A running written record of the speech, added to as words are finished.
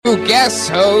guest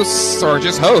hosts, or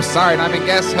just hosts, sorry, not even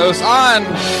guest hosts, on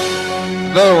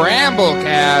the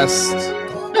Ramblecast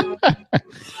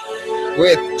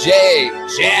with Jay,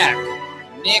 Jack,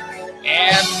 Nick,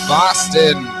 and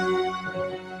Boston.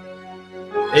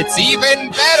 It's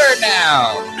even better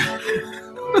now,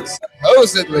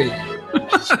 supposedly.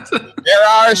 There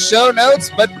are show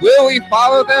notes, but will we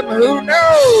follow them? Who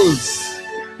knows?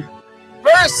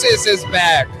 Versus is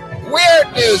back.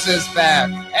 Weird News is back.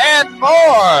 And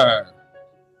more.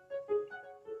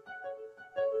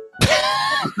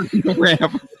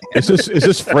 Is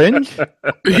this Fringe?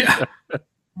 Yeah.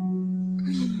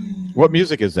 What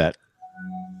music is that?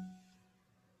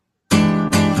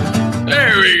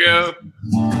 There we go.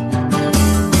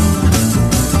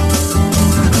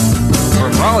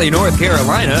 From Raleigh, North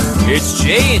Carolina, it's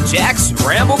Jay and Jack's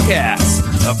Ramblecast,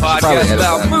 a podcast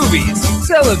about movies,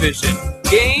 television,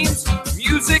 games,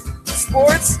 music,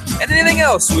 sports, and anything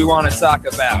else we want to talk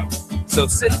about. So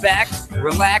sit back,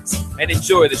 relax, and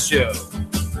enjoy the show.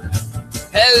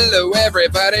 Hello,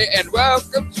 everybody, and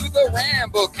welcome to the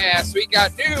Ramblecast. We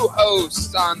got new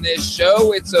hosts on this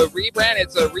show. It's a rebrand,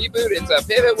 it's a reboot, it's a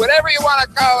pivot, whatever you want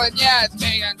to call it. Yeah, it's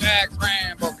Jay and Jack's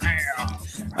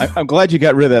Ramblecast. I'm glad you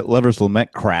got rid of that Lover's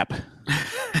Lament crap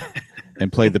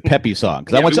and played the peppy song.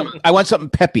 Because I want something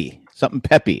peppy. Something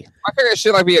peppy. I figure it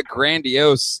should be a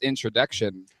grandiose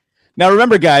introduction. Now,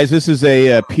 remember, guys, this is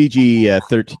a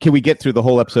PG-13. Can we get through the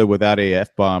whole episode without a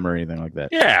F-bomb or anything like that?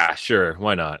 Yeah, sure.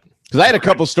 Why not? Because I had a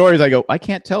couple stories. I go, I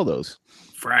can't tell those.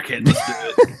 Frack it. Let's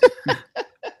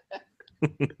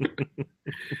do it.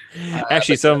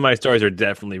 Actually, some of my stories are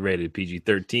definitely rated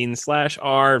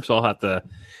PG-13/R, so I'll have to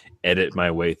edit my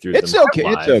way through them. It's okay.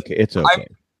 It's okay.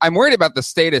 I'm worried about the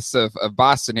status of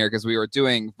Boston here because we were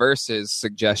doing versus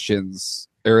suggestions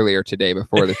earlier today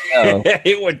before the show.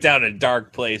 It went down a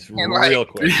dark place real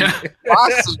quick.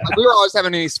 Boston, we were always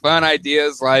having these fun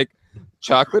ideas like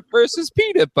chocolate versus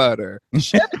peanut butter,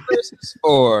 Chevy versus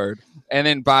Ford, and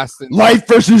then Boston. Life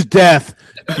versus death.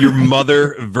 Your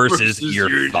mother versus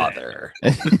your father.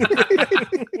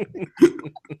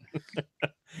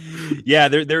 Yeah,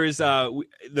 there is the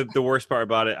worst part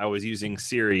about it. I was using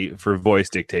Siri for voice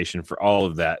dictation for all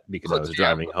of that because I was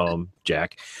driving home,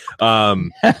 Jack. But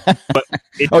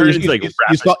it turns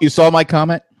you saw my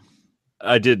comment?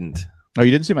 I didn't. Oh, you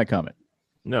didn't see my comment?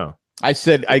 No. I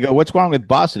go, what's wrong with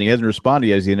Boston? He hasn't responded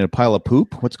yet. Is he in a pile of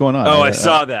poop? What's going on? Oh, I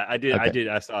saw that. I did. Okay.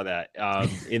 I saw that.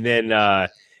 And then it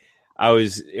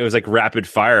was like rapid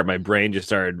fire. My brain just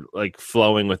started like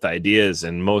flowing with ideas,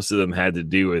 and most of them had to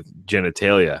do with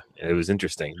genitalia. It was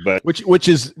interesting, but which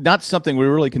is not something we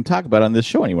really can talk about on this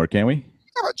show anymore, can we?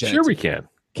 Sure, we can.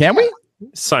 Can we?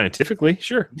 Scientifically,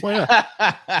 sure. Why not?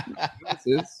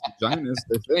 Vaginas,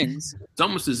 they're things. It's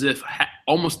almost as if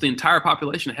almost the entire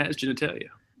population has genitalia.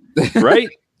 Right?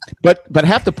 But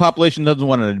half the population doesn't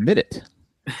want to admit it.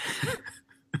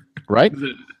 Right?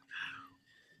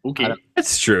 Okay.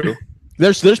 That's true.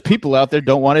 There's people out there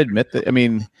don't want to admit that. I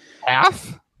mean,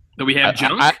 Half? Do we have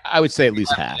junk? I would say at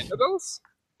least half.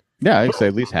 Yeah, I'd say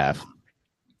at least half. I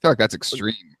feel like that's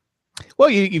extreme. Well,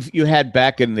 you had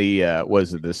back in the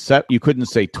you couldn't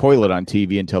say toilet on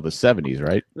TV until the 70s,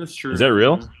 right? That's true. Is that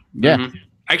real? Yeah. Mm-hmm.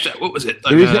 Actually, what was it?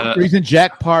 The reason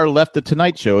Jack Parr left the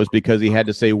Tonight Show is because he had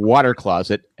to say water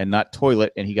closet and not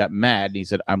toilet, and he got mad and he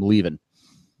said, "I'm leaving."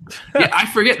 Yeah, I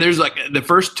forget. There's like the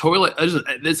first toilet.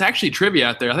 There's actually trivia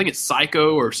out there. I think it's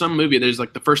Psycho or some movie. There's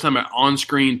like the first time an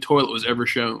on-screen toilet was ever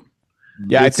shown.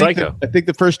 Yeah, It's Psycho. I think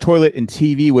the first toilet in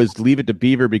TV was Leave It to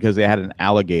Beaver because they had an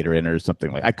alligator in it or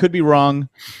something like. I could be wrong,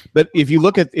 but if you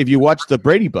watch the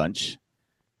Brady Bunch,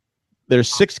 there's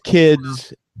 6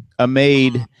 kids, a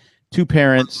maid, 2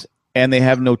 parents, and they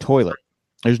have no toilet.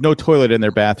 There's no toilet in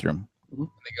their bathroom. They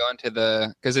go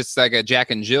into because it's like a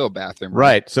Jack and Jill bathroom.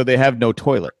 Right, so they have no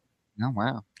toilet. Oh,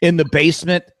 wow. In the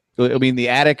basement, the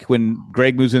attic, when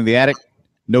Greg moves into the attic,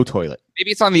 no toilet.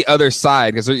 Maybe it's on the other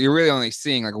side because you're really only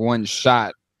seeing like one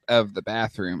shot of the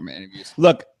bathroom. And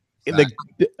Look,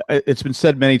 it's been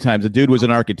said many times, the dude was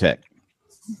an architect.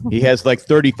 He has like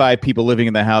 35 people living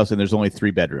in the house, and there's only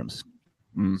 3 bedrooms.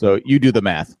 So you do the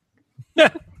math.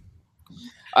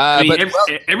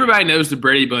 Everybody knows the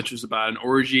Brady Bunch was about an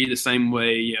orgy the same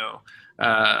way,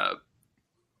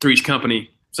 Three's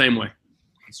Company, same way.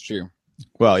 It's true.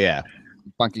 Well, yeah.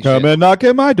 Funky Come shit. and knock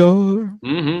at my door.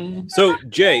 Mm-hmm. So,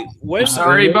 Jay,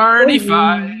 sorry, Barney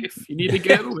Fife. You need to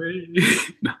get away.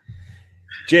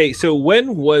 Jay, so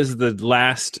when was the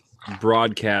last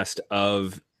broadcast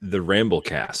of the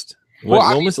Ramblecast?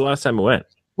 When was the last time it went?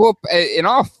 Well, in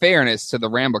all fairness to the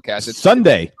Ramblecast, it's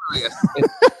Sunday.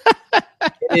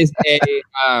 It is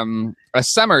a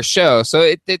summer show, so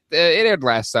it aired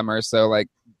last summer. So like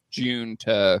June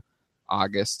to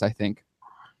August, I think.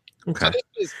 Okay.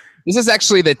 So this is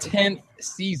actually the 10th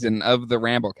season of the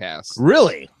Ramblecast.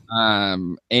 Really?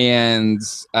 So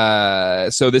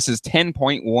this is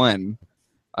 10.1.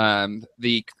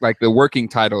 The working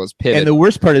title is Pivot. And the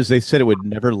worst part is they said it would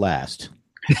never last.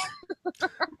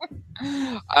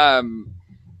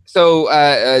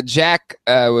 So Jack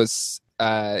was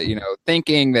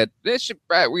thinking that this should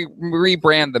we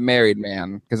rebrand the Married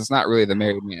Man because it's not really the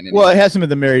Married Man anymore. Well, it hasn't been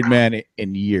the Married Man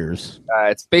in years.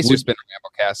 It's basically just been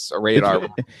a Ramblecast, a rated R.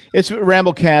 It's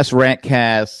Ramblecast,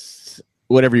 Rantcast,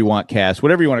 whatever you want, cast,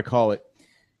 whatever you want to call it.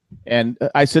 And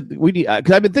I said we need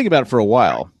because I've been thinking about it for a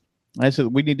while. I said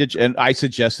we need to, and I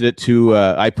suggested it to.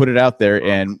 I put it out there,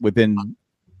 and within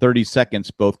 30 seconds,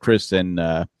 both Chris and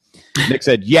Nick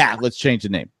said, "Yeah, let's change the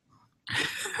name."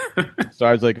 So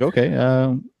I was like, "Okay."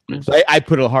 So I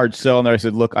put a hard sell in there. I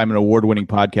said, "Look, I'm an award-winning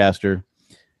podcaster."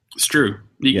 It's true.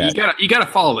 You gotta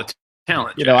follow the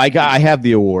talent. You know, I have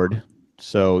the award,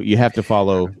 so you have to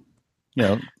follow. You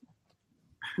know,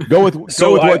 go with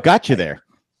what got you there.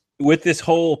 With this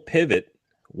whole pivot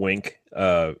wink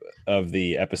of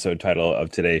the episode title of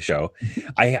today's show,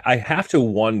 I have to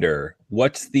wonder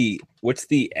what's the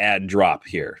ad drop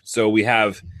here. So we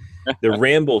have the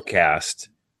Ramblecast,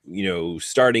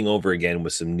 starting over again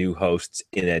with some new hosts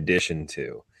in addition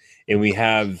to, and we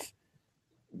have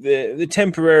the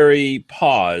temporary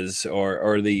pause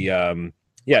or the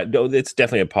it's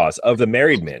definitely a pause of the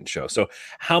Married Man show. So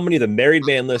how many of the Married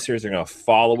Man listeners are going to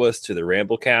follow us to the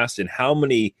Ramblecast, and how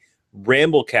many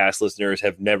Ramblecast listeners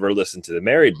have never listened to the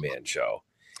Married Man show?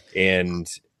 And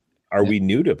are we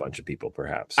new to a bunch of people,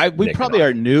 perhaps? We probably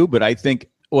are new, but I think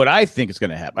what I think is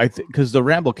going to happen, because the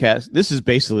Ramblecast, this is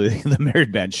basically the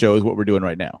Married Man show is what we're doing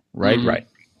right now, right? Mm-hmm. Right.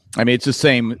 I mean, it's the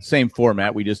same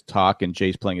format. We just talk, and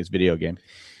Jay's playing his video game.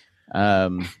 I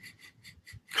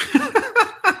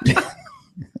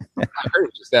heard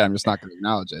what you said. I'm just not going to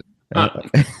acknowledge it.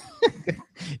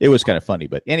 It was kind of funny,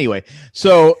 but anyway,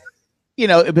 so.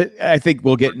 But I think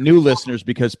we'll get new listeners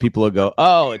because people will go,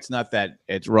 "Oh, it's not that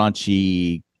it's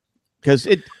raunchy." Because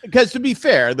to be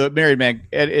fair, the Married Man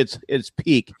at its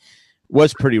peak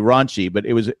was pretty raunchy, but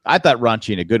I thought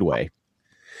raunchy in a good way.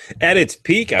 At its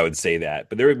peak, I would say that,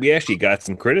 but we actually got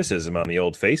some criticism on the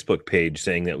old Facebook page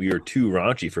saying that we were too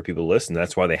raunchy for people to listen.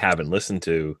 That's why they haven't listened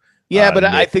to. Yeah, but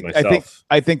I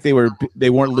think they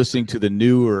weren't listening to the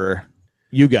newer.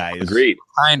 You guys, agreed.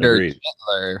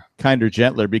 Kinder,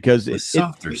 gentler, because the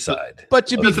softer side. But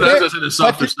to be fair, the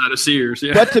softer side of Sears.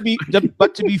 Yeah. But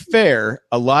to be fair,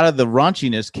 a lot of the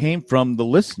raunchiness came from the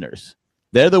listeners.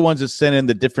 They're the ones that sent in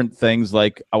the different things,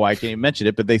 like I can't even mention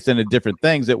it, but they sent in different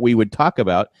things that we would talk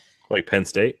about, like Penn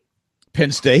State.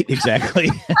 Penn State, exactly.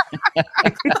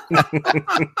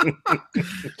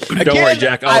 Don't worry,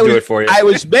 Jack. I'll do it for you. I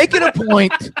was making a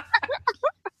point,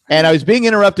 and I was being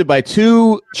interrupted by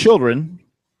two children.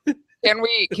 Can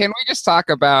we just talk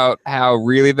about how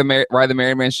really why the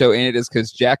Married Man show ended is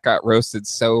because Jack got roasted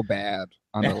so bad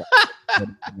on the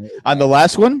on the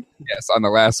last one? Yes, on the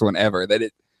last one ever.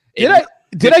 That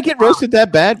did I get roasted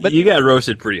that bad? But you got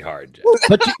roasted pretty hard.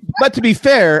 But to be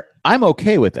fair, I'm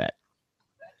okay with that.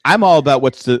 I'm all about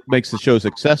makes the show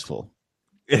successful.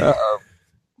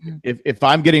 If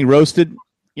I'm getting roasted,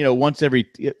 once every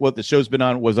what the show's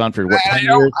was on for 10 years. I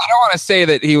don't want to say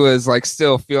that he was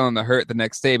still feeling the hurt the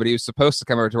next day, but he was supposed to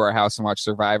come over to our house and watch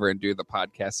Survivor and do the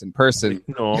podcast in person.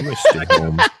 No, I'm gonna stay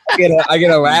home. I get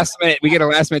a last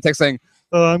minute text saying,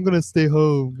 "Oh, I'm gonna stay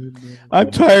home. I'm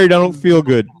tired. I don't feel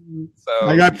good. So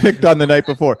I got picked on the night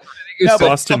before.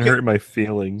 Boston hurt my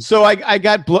feelings. So I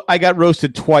got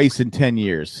roasted twice in 10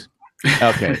 years.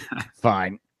 Okay,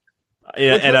 fine.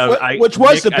 Yeah, which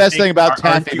was Nick, the best thing about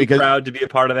Taffy. Because proud to be a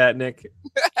part of that, Nick?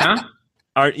 Huh?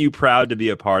 Aren't you proud to be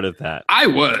a part of that? I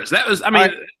was. That was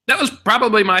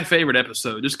probably my favorite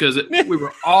episode, just because we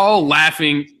were all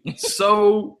laughing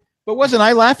so. But wasn't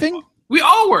I laughing? We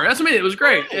all were. That's it was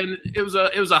great, and it was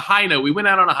a high note. We went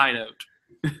out on a high note.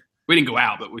 We didn't go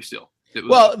out, but we still.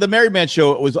 The Married Man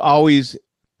show was always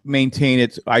maintain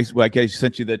its. I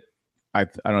sent you that. I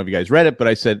don't know if you guys read it, but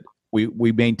I said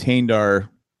we maintained our.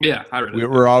 Yeah, I read it.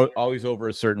 We're always over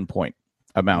a certain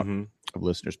amount of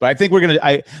listeners, but I think we're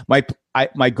gonna.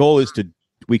 My goal is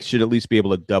we should at least be able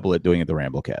to double it doing it the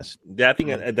Ramblecast. I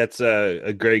think that's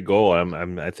a great goal.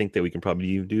 I think that we can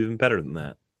probably do even better than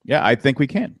that. Yeah, I think we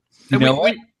can.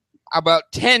 About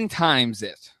 10 times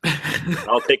it.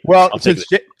 I'll take. Well,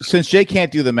 since Jay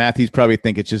can't do the math, he's probably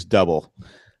think it's just double.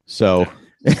 So.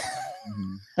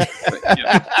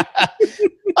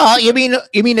 You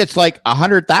mean it's like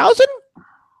 100,000?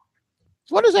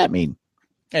 What does that mean?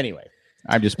 Anyway,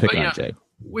 I'm just picking on Jay.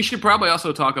 We should probably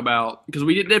also talk about, because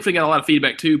we definitely got a lot of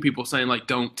feedback too. People saying like,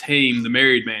 "Don't tame the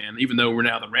married man," even though we're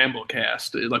now the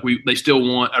Ramblecast. Like they still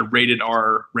want a rated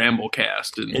R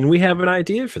Ramblecast, and we have an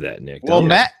idea for that, Nick.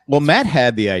 Matt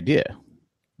had the idea.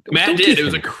 Matt did. It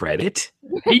was a credit.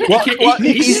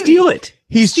 He steal it.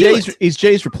 He's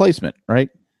Jay's replacement, right?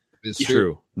 It's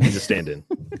True. He's a stand-in.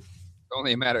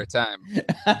 only a matter of time.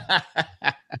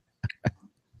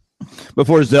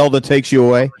 Before Zelda takes you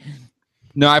away.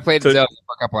 No, I played Zelda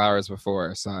for a couple hours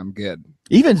before, so I'm good.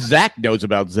 Even Zach knows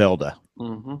about Zelda.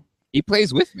 Mm-hmm. He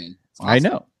plays with me. Awesome. I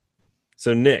know.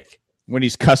 So Nick, when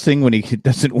he's cussing, when he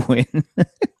doesn't win.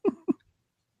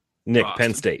 Nick,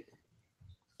 Penn State.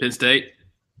 Penn State.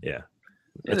 Yeah,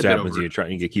 that's what happens.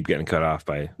 You keep getting cut off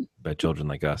by children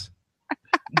like us.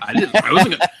 I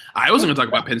wasn't gonna talk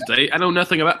about Penn State. I know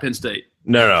nothing about Penn State.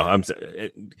 No.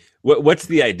 What's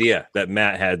the idea that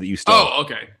Matt had that you stole? Oh,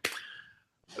 okay.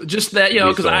 Just that,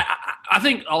 because I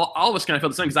think all of us kind of feel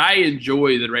the same, because I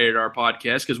enjoy the Rated R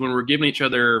podcast, because when we're giving each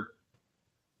other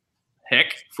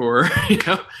heck for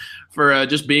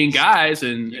just being guys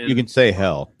and you can say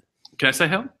hell. Can I say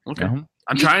hell? Okay. Uh-huh.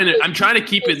 I'm trying to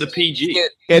keep it the PG.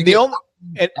 And the only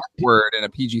word in a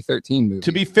PG-13 movie.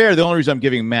 To be fair, the only reason I'm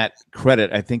giving Matt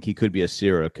credit, I think he could be a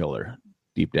serial killer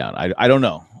deep down. I don't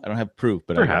know. I don't have proof,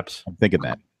 but perhaps I'm thinking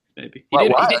that. Maybe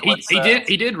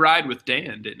he did ride with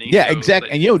Dan, didn't he? Yeah, So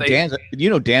exactly.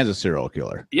 And Dan's a serial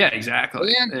killer. Yeah,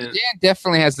 exactly. Dan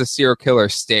definitely has the serial killer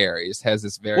stare. He just has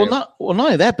this very not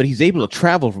only that, but he's able to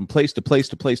travel from place to place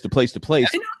to place to place to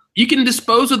place. You can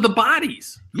dispose of the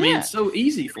bodies. I mean, Yeah. it's so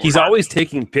easy for he's him. always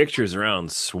taking pictures around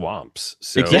swamps.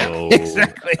 So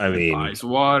Exactly. I mean, ice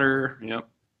water. Yep.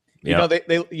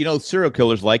 They serial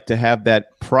killers like to have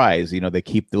that prize. They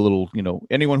keep the little.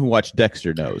 Anyone who watched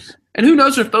Dexter knows. And who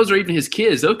knows if those are even his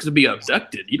kids? Those could be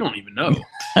abducted. You don't even know.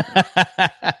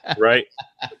 right?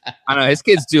 I know his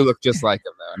kids do look just like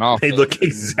him though. And all They look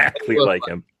exactly like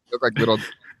him. Look like little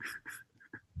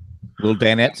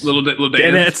Danettes. Little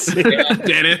Danettes.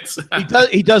 Danettes.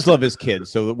 He does love his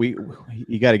kids, so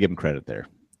you got to give him credit there.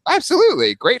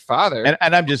 Absolutely, great father.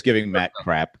 And I'm just giving Matt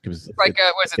crap because what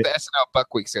is it? The SNL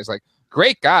Buckwheat says like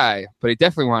great guy, but he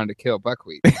definitely wanted to kill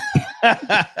Buckwheat.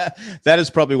 that is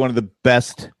probably one of the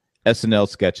best SNL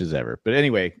sketches ever. But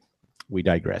anyway, we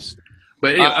digress.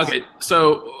 But anyway, okay,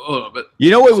 so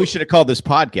you know what we should have called this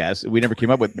podcast? We never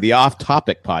came up with the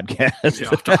off-topic podcast.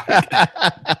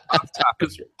 Off topic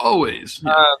always.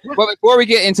 Well, before we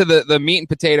get into the meat and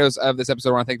potatoes of this episode,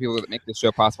 I want to thank people that make this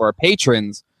show possible. Our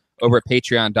patrons over at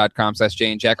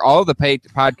patreon.com/Jay and Jack. All of the paid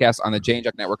podcasts on the Jay and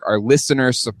Jack Network are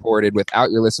listener supported.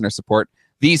 Without your listener support,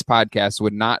 these podcasts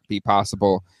would not be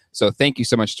possible. So thank you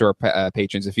so much to our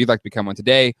patrons. If you'd like to become one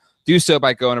today, do so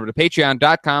by going over to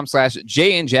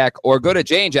patreon.com/Jay and Jack, or go to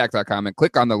jayandjack.com and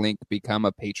click on the link Become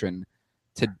a Patron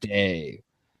today.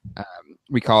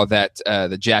 We call that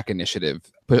the Jack Initiative.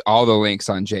 Put all the links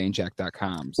on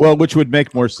jayandjack.com. Well, which would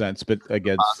make more sense, but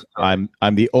again, I'm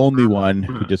the only one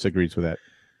who disagrees with that.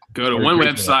 Go to one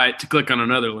website to click on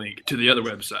another link to the other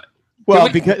website. Well,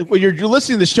 because when you're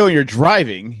listening to the show and you're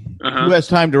driving, who has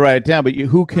time to write it down? But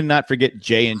who cannot forget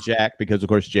Jay and Jack? Because, of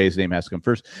course, Jay's name has to come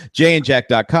first.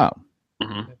 jayandjack.com.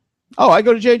 Mm-hmm. Oh, I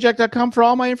go to jayandjack.com for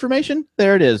all my information?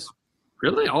 There it is.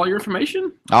 Really? All your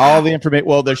information? All the information.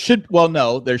 Well, there should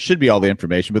be all the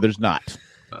information, but there's not.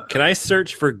 Can I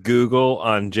search for Google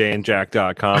on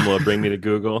jayandjack.com? Will it bring me to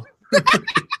Google?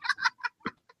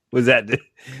 Was that...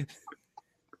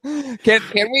 Can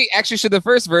we actually, should the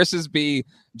first verses be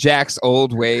Jack's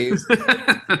old ways?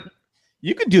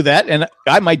 You can do that, and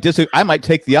I might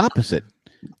take the opposite.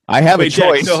 I have a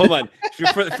choice. Jack, so hold on.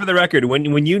 For the record,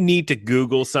 when you need to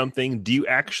Google something, do you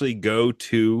actually go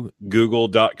to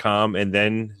google.com and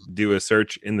then do a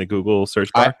search in the Google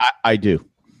search bar? I do.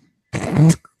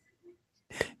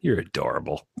 You're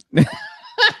adorable.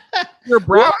 Your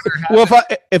browser. Well,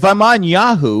 if I'm on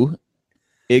Yahoo,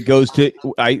 it goes to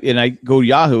I go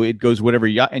Yahoo. It goes whatever,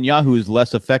 and Yahoo is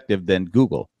less effective than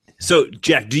Google. So,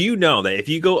 Jack, do you know that if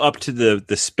you go up to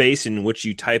the space in which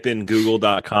you type in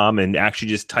google.com and actually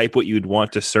just type what you'd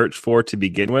want to search for to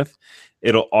begin with,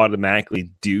 it'll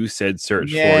automatically do said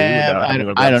search for you? I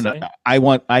don't know. I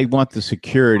want the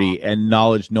security and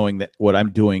knowledge, knowing that what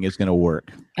I'm doing is going to work.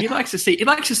 He likes to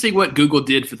see what Google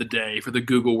did for the day for the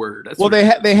Google word. That's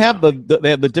they have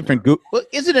the different Google. Well,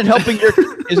 isn't it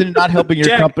not helping your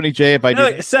Jack, company, Jay? If I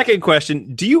do. Second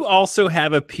question: do you also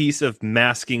have a piece of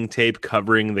masking tape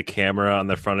covering the camera on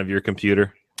the front of your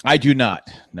computer? I do not.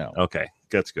 No. Okay,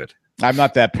 that's good. I'm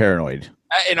not that paranoid.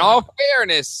 In all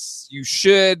fairness, you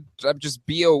should just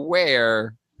be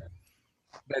aware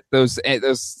that those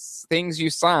things you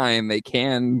sign, they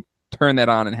can turn that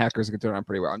on, and hackers can turn it on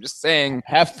pretty well. I'm just saying.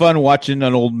 Have fun watching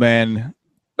an old man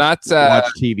not watch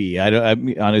TV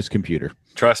on his computer.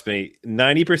 Trust me,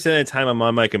 90% of the time I'm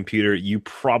on my computer, you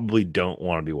probably don't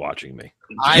want to be watching me.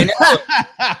 I know.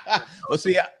 Well,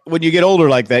 see, when you get older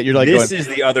like that, you're like, this is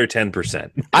the other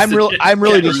 10%.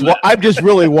 I'm just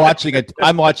really watching it.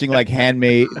 I'm watching like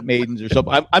Handmaidens or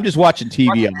something. I'm just watching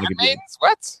TV. Handmaidens?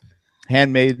 What?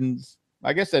 Handmaidens.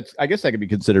 I guess that could be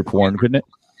considered porn, couldn't it?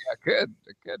 Yeah,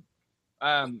 it could.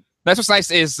 That's what's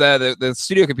nice is the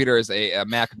studio computer is a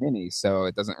Mac Mini, so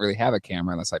it doesn't really have a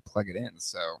camera unless I plug it in.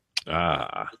 So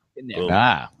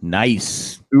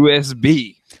nice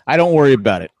USB. I don't worry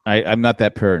about it. I'm not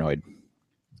that paranoid.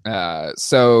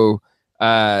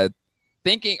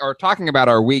 Thinking or talking about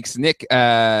our weeks, Nick,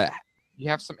 you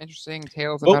have some interesting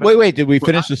tales about wait. Did we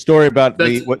finish the story about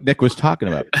what Nick was talking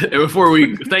about? Before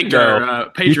we thanked our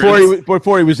patrons.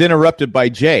 Before he was interrupted by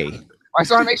Jay. I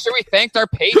just want to make sure we thanked our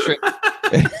patrons.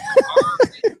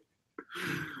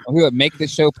 Who would make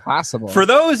this show possible. For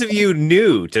those of you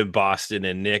new to Boston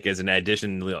and Nick as an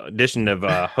addition of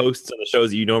hosts on the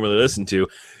shows that you normally listen to,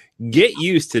 get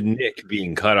used to Nick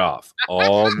being cut off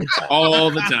all the time. All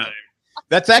the time.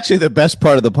 That's actually the best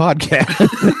part of the podcast.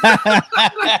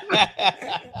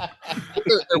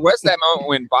 There was that moment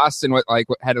when Boston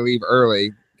had to leave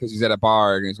early because he's at a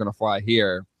bar and he's going to fly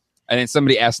here. And then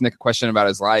somebody asked Nick a question about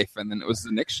his life, and then it was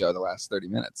the Nick show the last 30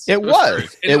 minutes. It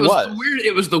was. It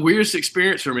was the weirdest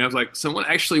experience for me. I was like, someone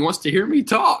actually wants to hear me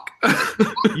talk.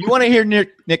 You want to hear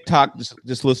Nick talk?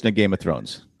 Just listen to Game of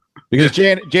Thrones. Because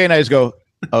Jay and I just go,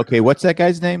 okay, what's that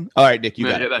guy's name? All right, Nick, you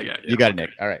got it. That guy, yeah. You got it,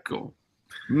 Nick. All right. Cool.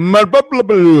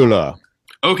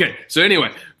 Okay, Okay, so anyway,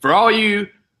 for all you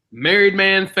married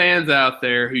man fans out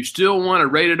there who still want a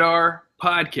Rated R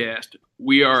podcast,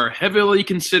 we are heavily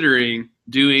considering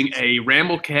doing a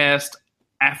Ramblecast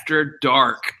After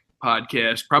Dark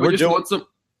podcast. Probably We're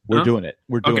doing it.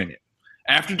 We're doing it.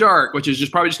 After Dark, which is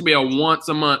probably just going to be a once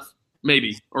a month,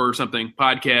 maybe, or something,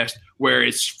 podcast where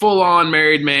it's full on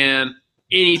married man,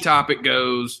 any topic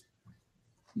goes,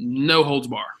 no holds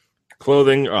bar.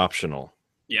 Clothing optional.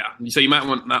 Yeah, so you might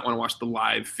not want to watch the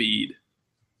live feed.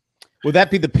 Would that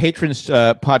be the patrons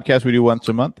podcast we do once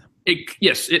a month?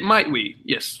 Yes, it might.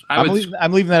 Yes, I'm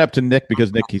leaving that up to Nick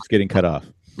because Nick keeps getting cut off.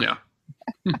 Yeah.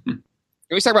 Can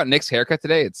we talk about Nick's haircut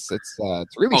today? It's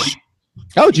really.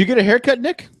 Oh, did you get a haircut,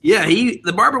 Nick? Yeah,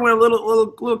 the barber went a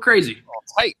little crazy. A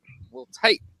little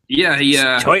tight. Yeah, he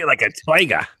tight like a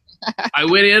tiger. I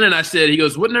went in and I said, he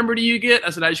goes, what number do you get? I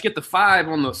said, I just get the 5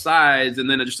 on the sides and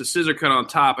then just a scissor cut on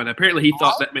top. And apparently he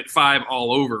thought that meant 5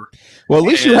 all over. Well,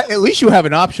 at least you have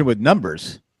an option with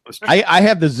numbers. I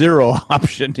have the 0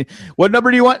 option. What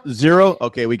number do you want? 0?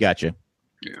 Okay, we got you.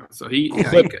 Yeah, so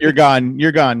you're gone.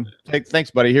 You're gone. Thanks,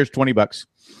 buddy. Here's $20.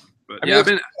 But I'm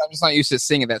just not used to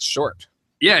seeing it that short.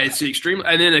 Yeah, it's extremely.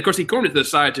 And then of course he combed it to the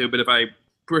side too. But if I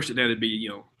pushed it down, it'd be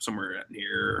somewhere out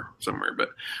here, somewhere, but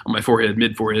on my forehead,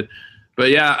 mid forehead. But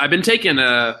yeah, I've been taking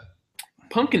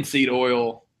pumpkin seed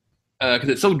oil because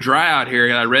it's so dry out here,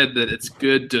 and I read that it's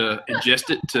good to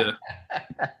ingest it and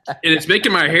it's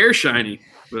making my hair shiny.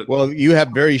 But, well, you have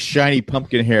very shiny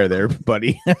pumpkin hair there,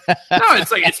 buddy. No,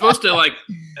 it's supposed to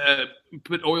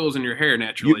put oils in your hair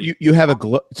naturally. You have a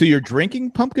so you're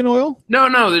drinking pumpkin oil?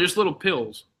 No, they're just little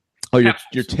pills. Oh,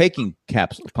 you're taking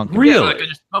capsules, pumpkin. Really? Yeah,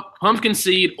 just pumpkin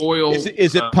seed oil.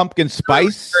 Is it pumpkin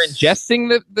spice? You're ingesting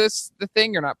the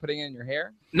thing. You're not putting it in your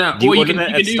hair. No, you can do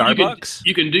Starbucks.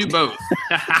 You can do both.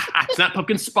 It's not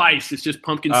pumpkin spice. It's just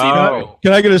pumpkin seed oil.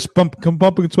 Can I get a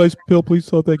pumpkin spice pill, please?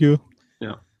 Oh, thank you.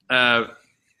 Yeah.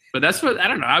 But that's what I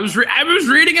don't know. I was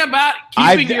reading about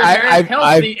keeping your hair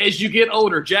healthy as you get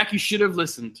older. Jack, you should have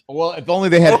listened. Well, if only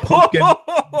they had pumpkin.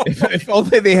 if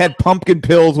only they had pumpkin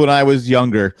pills when I was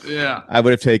younger. Yeah, I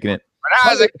would have taken it. When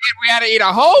I was a kid, we had to eat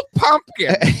a whole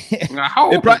pumpkin.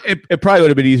 It probably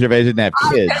would have been easier if I didn't have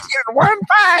kids. One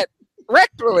bite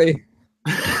rectally.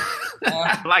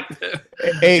 I like that.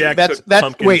 Hey, that's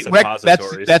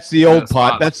the old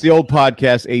That's the old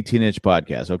podcast, 18-inch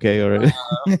podcast. Okay, all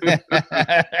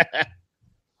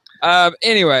right.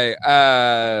 Anyway,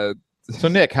 so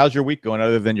Nick, how's your week going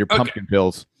other than your pumpkin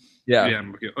pills? Yeah.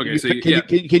 Okay. So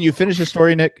can you finish the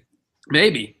story, Nick?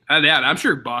 Maybe. I'm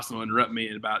sure Boston will interrupt me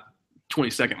at about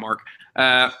 20-second mark.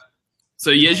 So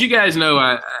as you guys know,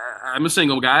 I'm a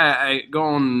single guy. I go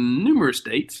on numerous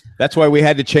dates. That's why we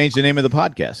had to change the name of the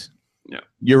podcast. Yeah.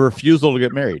 Your refusal to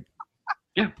get married.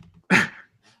 Yeah.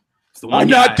 I'm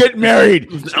not getting married.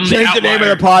 Change the name of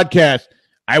the podcast.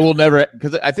 I will never,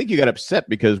 because I think you got upset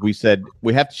because we said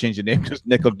we have to change the name because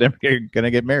Nick will never going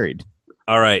to get married.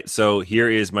 All right, so here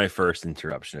is my first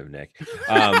interruption of Nick.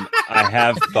 I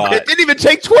have thought It didn't even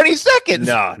take 20 seconds.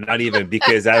 no, not even,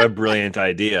 because I have a brilliant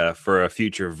idea for a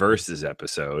future Versus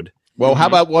episode. Well, how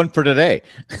about one for today?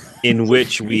 In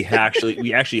which we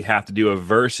actually have to do a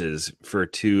Versus for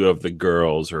two of the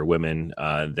girls or women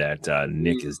that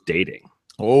Nick is dating.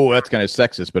 Oh, that's kind of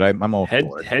sexist, but I'm all Head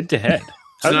for it. head to head.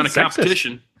 It's not a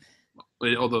competition,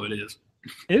 although it is.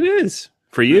 It is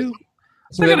for you.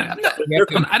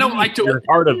 I don't like to. You're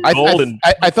part of golden.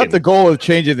 I thought the goal of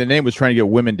changing the name was trying to get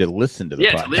women to listen to the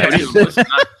podcast. Listen,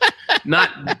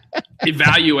 not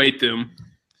evaluate them.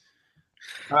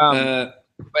 Yeah,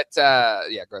 go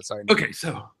ahead. Sorry. Okay,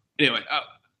 so anyway,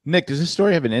 Nick, does this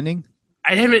story have an ending?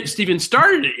 I haven't even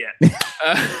started it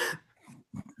yet.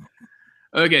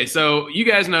 Okay, so you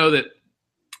guys know that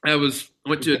I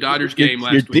went to a Dodgers game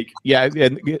last week. Yeah,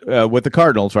 with the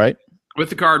Cardinals, right? With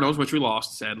the Cardinals, which we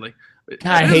lost, sadly.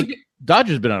 God, I hate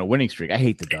Dodgers. Been on a winning streak. I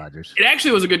hate the Dodgers. It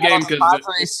actually was a good game because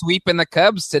Padres sweeping the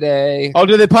Cubs today. Oh,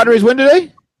 did the Padres win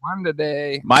today? Won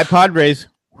today. My Padres.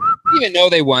 You didn't even know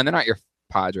they won. They're not your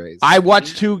Padres. I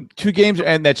watched two games,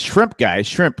 and that Shrimp guy,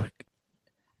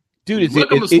 dude,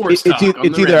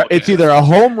 it's either a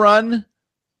home run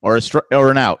or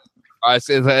an out.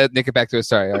 Nick, get back to it.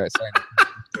 Sorry. All right. Sorry.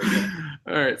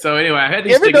 All right. So anyway, I had these.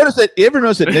 You ever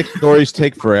notice that Nick's stories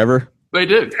take forever? They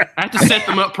do. I have to set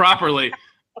them up properly.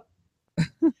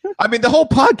 I mean, the whole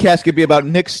podcast could be about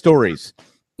Nick's stories.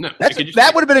 No,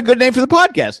 that would have been a good name for the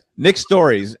podcast. Nick's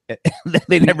stories.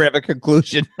 They never have a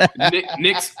conclusion.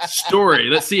 Nick's story.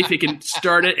 Let's see if he can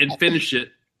start it and finish it.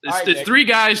 It's three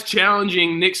guys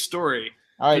challenging Nick's story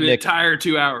for the entire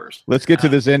 2 hours. Let's get to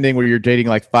this ending where you're dating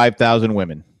like 5,000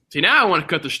 women. See, now I want to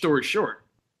cut the story short.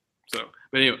 So,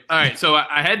 but anyway, all right. So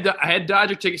I had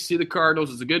Dodger tickets to see the Cardinals.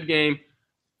 It's a good game.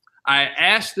 I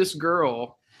asked this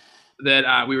girl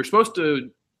that we were supposed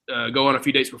to go on a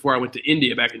few dates before I went to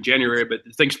India back in January, but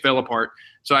things fell apart.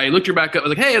 So I looked her back up. I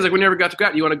was like, hey, we never got to go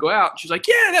out. You want to go out? She's like,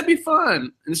 yeah, that'd be fun.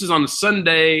 And this is on a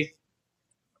Sunday,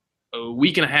 a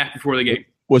week and a half before the game.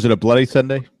 Was it a bloody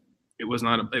Sunday? It was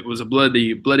not. It was a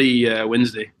bloody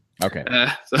Wednesday. Okay.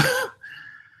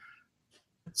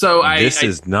 So this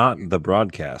is not the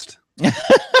broadcast.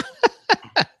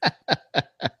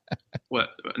 What?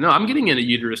 No, I'm getting in a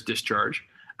uterus discharge.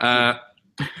 That's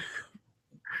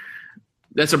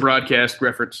a broadcast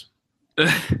reference.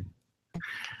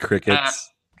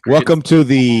 Crickets. Welcome to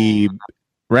the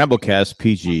Ramblecast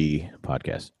PG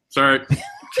podcast. Sorry.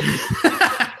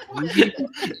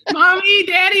 Mommy,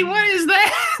 Daddy, what is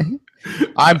that?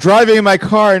 I'm driving in my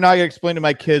car and now I got to explain to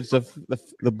my kids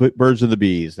the birds and the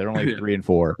bees. They're only 3 and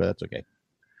 4, but that's okay.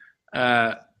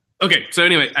 Okay, so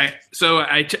anyway,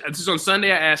 this is on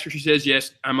Sunday. I asked her. She says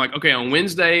yes. I'm like, okay, on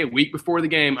Wednesday, a week before the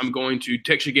game, I'm going to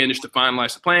text you again just to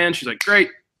finalize the plan. She's like, great.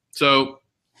 So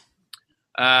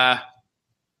I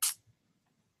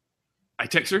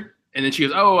text her, and then she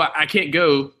goes, oh, I can't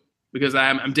go because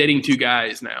I'm dating 2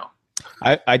 guys now.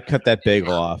 I'd cut that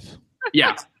bagel off.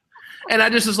 Yeah. And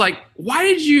I just was like, why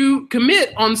did you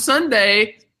commit on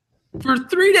Sunday for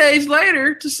 3 days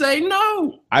later to say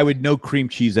no? I would no cream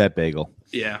cheese that bagel.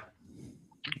 Yeah.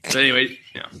 So anyway,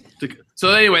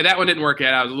 that one didn't work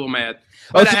out. I was a little mad.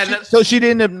 Oh, so she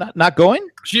didn't end up not going?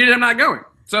 She ended up not going.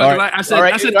 So I said, all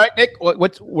right, Nick,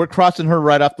 we're crossing her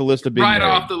right off the list of being right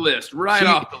married. off the list.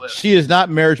 Off the list. She is not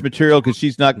marriage material because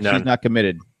she's not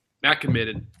committed. Not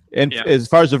committed. And as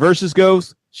far as the verses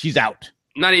goes, she's out.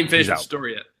 Not even finished the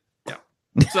story yet.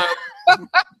 Yeah. So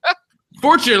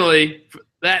fortunately,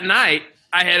 that night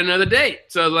I had another date.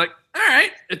 So I was like, all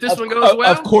right, if this one goes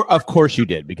well. Of course you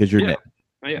did, because you're Nick.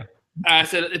 Yeah. I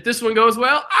said, if this one goes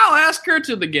well, I'll ask her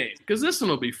to the game because this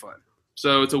one will be fun.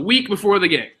 So it's a week before the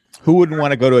game. Who wouldn't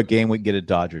want to go to a game and get a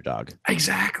Dodger dog?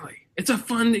 Exactly. It's a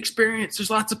fun experience. There's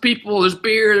lots of people. There's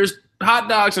beer. There's hot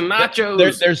dogs and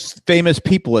nachos. There's famous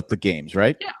people at the games,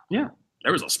 right? Yeah.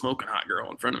 There was a smoking hot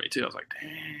girl in front of me too. I was like,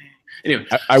 dang. Anyway,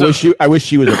 I wish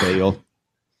she was a bagel.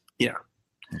 Yeah.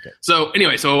 Okay. So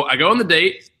anyway, I go on the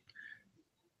date.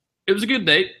 It was a good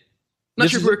date. Not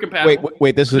sure if we're compatible.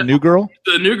 Wait. This is a new girl.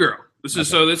 The new girl. This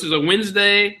is a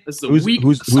Wednesday. This is a week.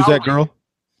 Who's that girl?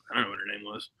 I don't know what her name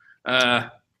was.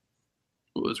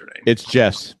 What was her name? It's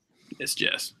Jess. It's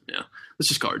Jess. Yeah. Let's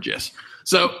just call her Jess.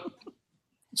 So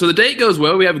the date goes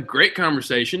well. We have a great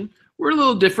conversation. We're a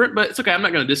little different, but it's okay. I'm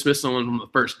not going to dismiss someone from the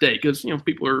first date because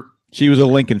people are. She was a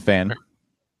Lincoln fan.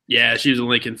 Yeah, she was a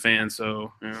Lincoln fan.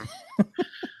 So,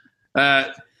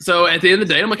 so at the end of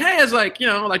the day, I'm like, hey, I'd like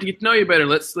to get to know you better.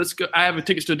 Let's go. I have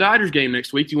tickets to a Dodgers game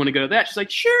next week. Do you want to go to that? She's like,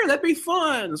 sure, that'd be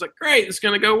fun. It's like, great, it's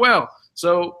going to go well.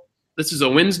 So this is a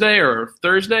Wednesday or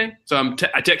Thursday. So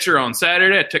I text her on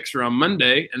Saturday. I text her on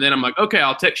Monday. And then I'm like, okay,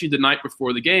 I'll text you the night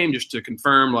before the game just to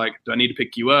confirm, like, do I need to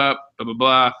pick you up? Blah, blah,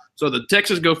 blah. So the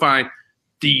texts go fine.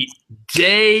 The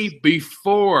day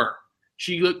before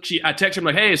I text her, I'm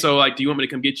like, hey, so like, do you want me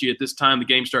to come get you at this time? The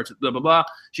game starts at blah, blah, blah.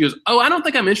 She goes, oh, I don't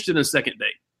think I'm interested in a second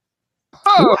date.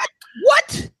 Oh,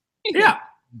 What? Yeah.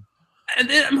 And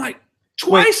then I'm like,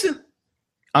 twice.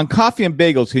 On Coffee and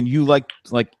Bagels, can you like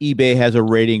eBay has a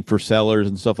rating for sellers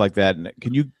and stuff like that? And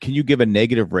can you give a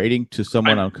negative rating to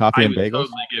someone on Coffee and Bagels? I would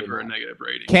totally give her a negative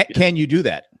rating. Can you do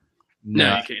that?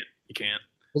 No, you can't. You can't.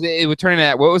 it would turn into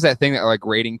that. What was that thing that like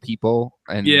rating people?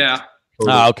 And yeah.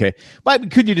 Oh, okay.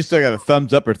 But could you just like have a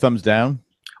thumbs up or thumbs down?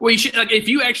 Well, you should, like, if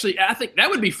you actually, I think that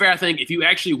would be fair. I think if you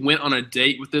actually went on a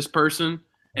date with this person,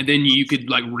 and then you could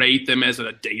like rate them as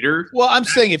a dater. Well, I'm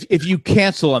saying if you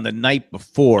cancel on the night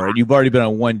before and you've already been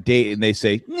on one date and they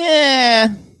say, nah.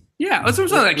 Yeah, that's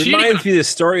what I'm like. Reminds me of the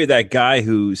story of that guy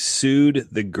who sued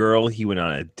the girl he went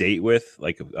on a date with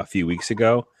like a few weeks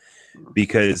ago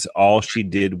because all she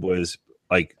did was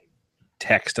like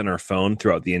text on her phone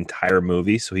throughout the entire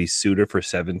movie. So he sued her for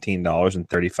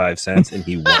 $17.35 and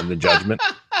he won the judgment.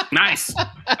 Nice.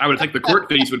 I would think the court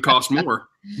fees would cost more.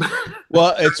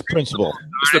 Well, it's principle.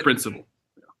 It's the principle.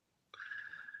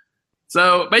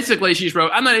 So basically, she just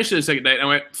wrote, "I'm not interested in a second date." And I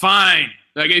went, "Fine,"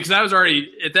 because I was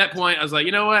already at that point. I was like,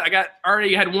 you know what? I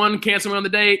already had one cancel on the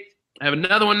date. I have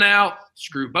another one now.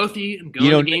 Screw both of you and go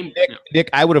to the game.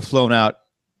 Nick, I would have flown out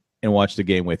and watched the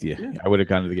game with you. Yeah. I would have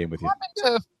gone to the game with you. What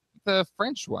happened to the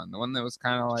French one? The one that was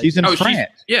kind of like she's in France.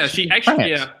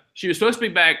 She was supposed to be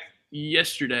back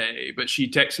yesterday, but she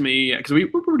texted me because we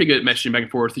were pretty good at messaging back and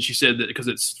forth, and she said that because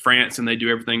it's France and they do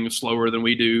everything slower than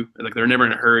we do, like they're never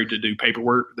in a hurry to do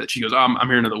paperwork, that she goes, I'm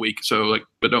here another week, so like,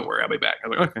 but don't worry, I'll be back. I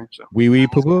was like, okay, so oui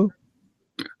poo poo.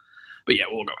 Yeah. But yeah,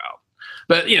 we'll go out.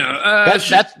 But you know,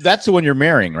 that's the one you're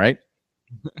marrying, right?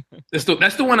 That's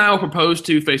the one I will propose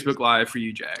to Facebook Live for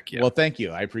you, Jack. Yeah. Well, thank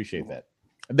you, I appreciate that.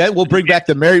 Then we'll bring back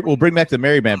the Merry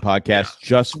Man podcast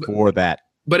just for that.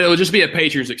 But it'll just be a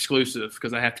Patrons exclusive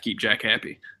because I have to keep Jack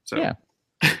happy. So yeah.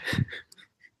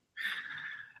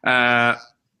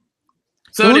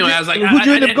 Anyway, I was like, who'd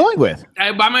you end up going with?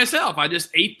 By myself. I just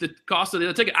ate the cost of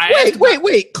the ticket.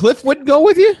 Wait. Cliff wouldn't go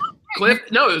with you? Cliff?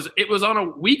 No, it was on a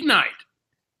weeknight.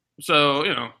 So,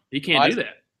 you know, he can't do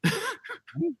that.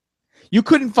 You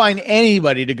couldn't find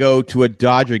anybody to go to a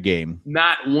Dodger game.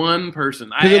 Not one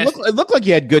person. It looked like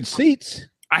you had good seats.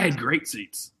 I had great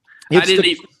seats.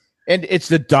 And it's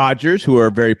the Dodgers, who are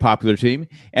a very popular team,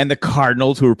 and the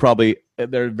Cardinals, who are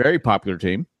they're a very popular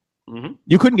team. Mm-hmm.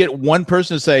 You couldn't get one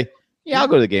person to say, yeah, I'll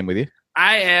go to the game with you.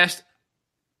 I asked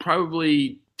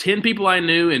probably 10 people I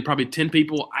knew and probably 10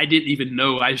 people I didn't even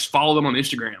know. I just followed them on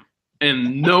Instagram,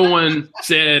 and no one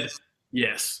said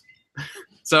yes.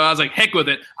 So I was like, heck with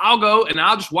it. I'll go, and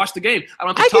I'll just watch the game. I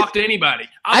don't have to talk to anybody.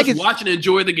 I'll just watch and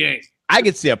enjoy the game. I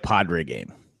could see a Padre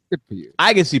game. Good for you.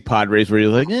 I can see Padres where you're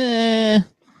like,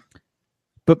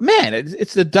 But man,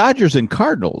 it's the Dodgers and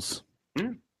Cardinals.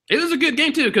 It was a good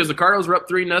game too because the Cardinals were up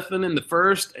 3-0 in the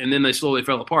first, and then they slowly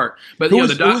fell apart. But who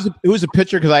was a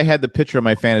pitcher? Because I had the pitcher of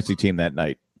my fantasy team that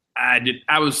night. I didn't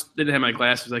have my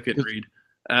glasses. I couldn't read.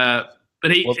 But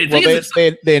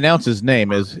they announced his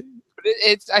name as.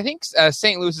 I think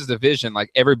St. Louis's division,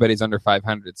 like everybody's under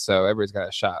 500, so everybody's got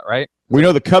a shot, right? We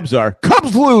know the Cubs are.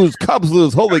 Cubs lose.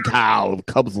 Holy cow!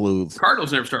 Cubs lose.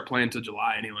 Cardinals never start playing until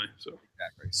July anyway. So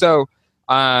exactly. So.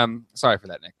 Sorry for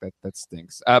that, Nick. That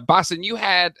stinks. Boston, you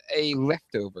had a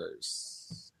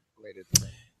leftovers related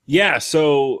thing. Yeah,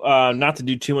 so not to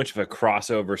do too much of a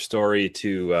crossover story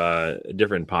to a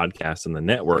different podcast on the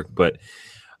network, but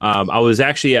I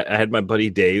had my buddy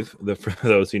Dave. For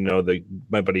those who know,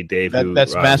 my buddy Dave.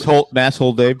 That's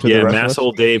Masshole Dave.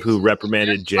 Masshole Dave, who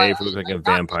reprimanded Jay for looking like a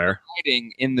vampire.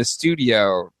 Hiding in the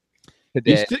studio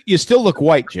today. You still look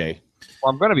white, Jay. Well,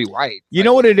 I'm going to be white. You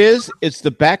know what it is? It's the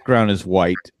background is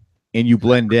white, and you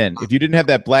blend in. If you didn't have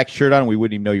that black shirt on, we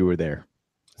wouldn't even know you were there.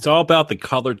 It's all about the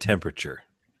color temperature,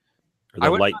 or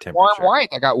the light temperature. Warm white.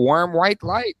 I got warm white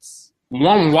lights.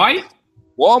 Warm white?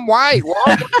 Warm white.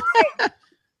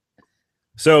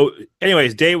 So,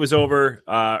 anyways, Dave was over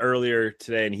earlier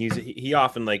today, and he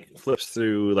often like flips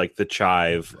through like the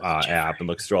Chive app and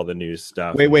looks through all the news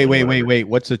stuff. Wait.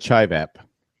 What's the Chive app?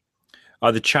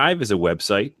 The Chive is a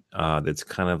website that's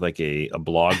kind of like a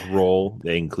blog roll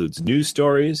that includes news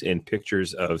stories and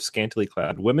pictures of scantily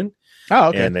clad women. Oh,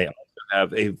 okay. And they also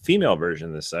have a female version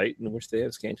of the site in which they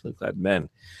have scantily clad men.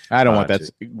 I don't want that.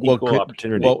 Equal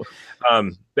opportunity.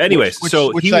 But anyways, which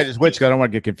site is which? I don't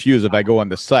want to get confused if I go on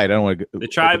the site. I don't want to. The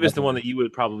Chive is the one that you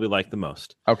would probably like the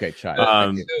most. Okay, Chive.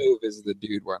 Stove is the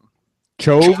dude one.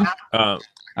 Chove?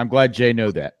 I'm glad Jay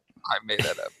know that. I made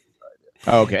that up.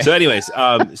 Oh, okay. So, anyways,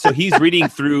 so he's reading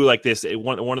through like this.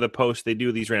 One of the posts, they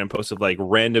do these random posts of like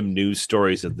random news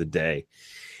stories of the day,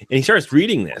 and he starts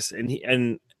reading this,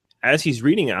 and as he's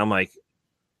reading it, I'm like,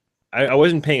 I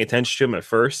wasn't paying attention to him at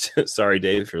first. Sorry,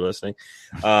 Dave, if you're listening.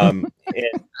 And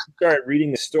started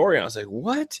reading the story. And I was like,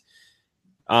 what?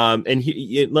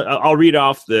 And I'll read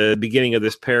off the beginning of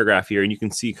this paragraph here, and you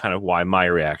can see kind of why my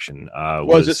reaction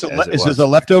was. Is this the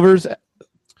leftovers?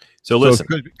 So listen,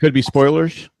 could be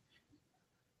spoilers.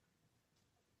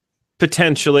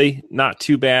 Potentially, not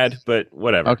too bad, but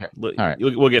whatever. Okay, all right.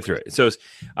 We'll get through it. So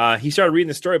he started reading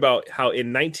the story about how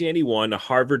in 1981, a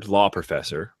Harvard law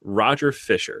professor, Roger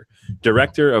Fisher,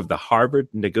 director of the Harvard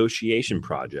Negotiation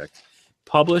Project,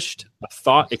 published a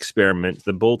thought experiment,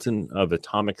 the Bulletin of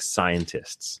Atomic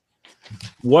Scientists.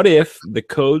 What if the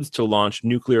codes to launch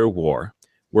nuclear war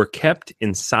were kept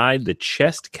inside the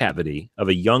chest cavity of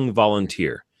a young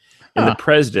volunteer? And the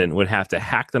president would have to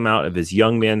hack them out of this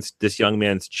young man's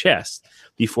chest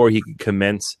before he could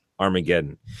commence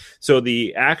Armageddon. So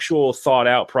the actual thought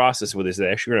out process with this is they're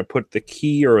actually going to put the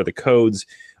key or the codes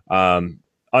under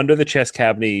the chest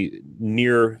cavity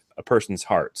near a person's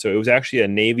heart. So it was actually a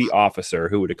Navy officer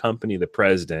who would accompany the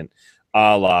president,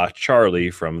 a la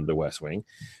Charlie from The West Wing,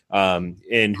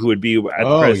 and who would be at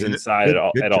the president's side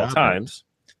at all times.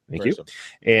 Thank you.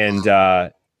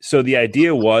 And so the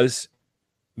idea was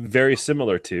very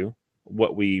similar to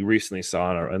what we recently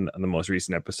saw in the most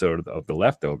recent episode of The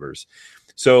Leftovers.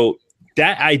 So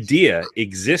that idea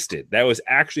existed. That was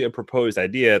actually a proposed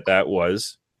idea that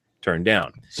was turned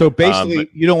down. So basically,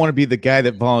 you don't want to be the guy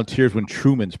that volunteers when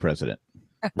Truman's president.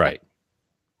 Right.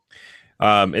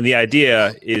 And the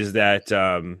idea is that,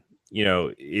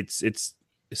 it's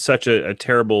such a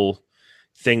terrible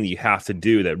thing that you have to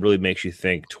do that really makes you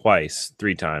think twice,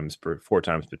 3 times, 4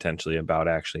 times potentially about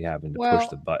actually having to push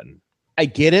the button. I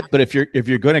get it, but if you're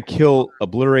going to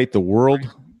obliterate the world,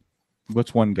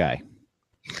 what's one guy?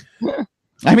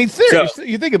 I mean,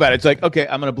 seriously, you think about it. It's like, okay,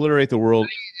 I'm going to obliterate the world.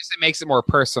 It makes it more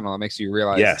personal. It makes you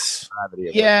realize. Yes. The gravity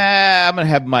of it. I'm going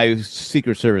to have my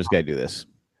Secret Service guy do this.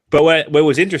 But what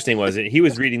was interesting was that he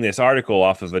was reading this article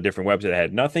off of a different website that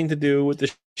had nothing to do with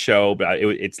the show, but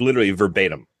it's literally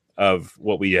verbatim of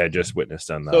what we had just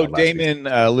witnessed on the So Damon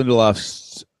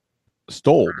Lindelof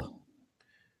stole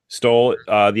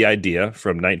the idea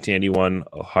from 1981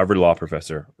 Harvard law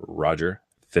professor Roger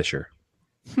Fisher.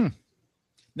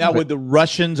 Now, would the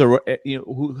Russians or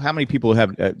how many people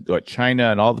have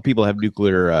China and all the people have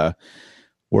nuclear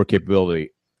war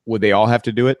capability? Would they all have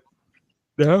to do it?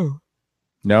 No,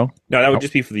 that would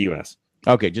just be for the U.S.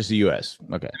 Okay, just the U.S.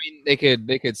 Okay. I mean,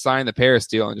 they could sign the Paris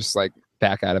deal and just like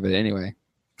back out of it anyway.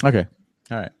 Okay.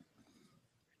 All right.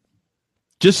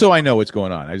 Just so I know what's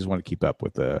going on. I just want to keep up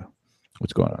with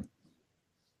what's going on.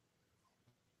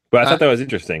 But I thought that was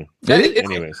interesting.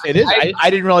 Anyways, it is. I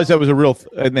didn't realize that was a real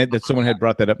that someone had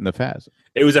brought that up in the past.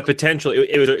 It was a potential.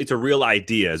 It's a real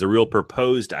idea. It's a real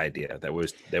proposed idea that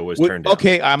was turned down.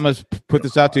 Okay, I must put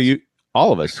this out to you,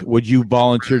 all of us. Would you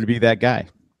volunteer to be that guy?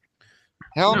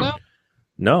 Hell no.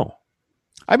 No.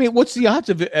 I mean, what's the odds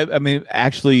of it? I mean,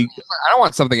 actually, I don't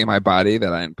want something in my body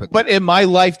that I didn't put. But in my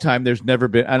lifetime, there's never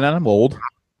been, and I'm old.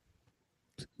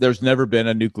 There's never been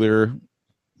a nuclear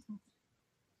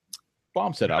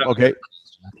bomb set up. Okay.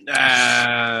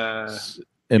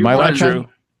 In my lifetime.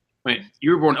 Wait,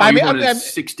 you were born. Oh, you were born in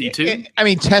 62. I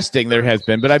mean, testing there has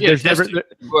been, but there's never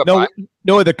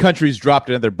no other country's dropped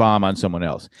another bomb on someone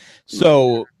else.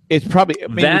 So it's probably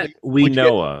that we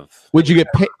know of. Would you get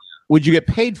paid? Would you get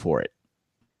paid for it?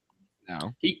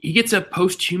 No. He gets a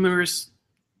posthumous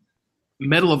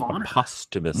Medal of Honor.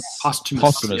 Posthumous.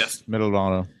 Yes. Medal of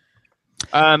Honor.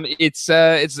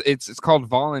 It's called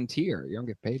volunteer. You don't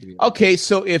get paid to be. Okay,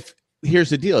 so here's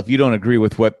the deal: if you don't agree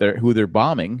with who they're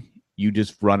bombing, you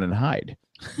just run and hide.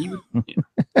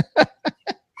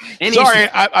 Sorry,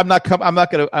 I'm not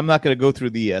gonna go through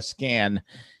the scan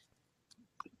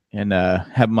and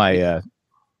have my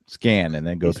scan and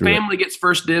then go through. Family gets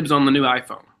first dibs on the new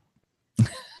iPhone.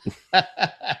 Come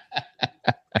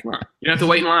on, you don't have to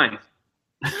wait in line.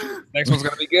 Next one's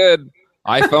gonna be good.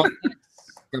 iPhone,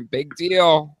 big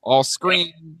deal. All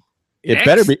screen. It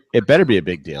better be a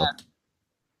big deal.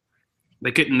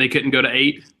 They couldn't go to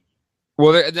 8.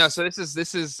 Well, no. So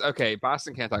this is okay.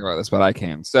 Boston can't talk about this, but I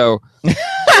can. So there's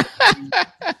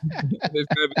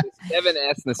gonna be the 7S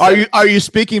and the 7. Are you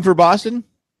speaking for Boston?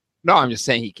 No, I'm just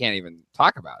saying he can't even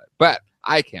talk about it, but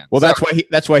I can. Well,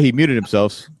 that's why he muted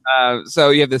himself.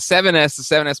 So you have the 7S, the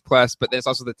 7S Plus, but there's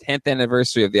also the 10th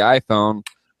anniversary of the iPhone,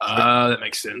 That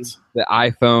makes sense. The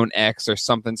iPhone X or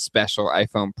something special,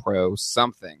 iPhone Pro,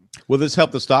 something. Will this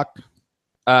help the stock?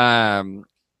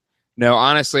 No,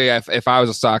 honestly, if I was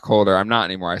a stockholder, I'm not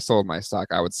anymore. I sold my stock.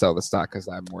 I would sell the stock because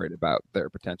I'm worried about their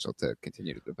potential to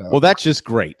continue to develop. Well, that's just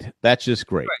great. That's just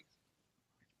great.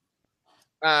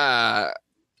 They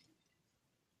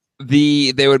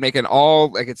would make an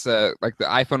all like it's a like the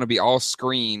iPhone would be all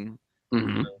screen,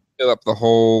 fill up the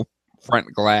whole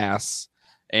front glass.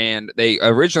 And they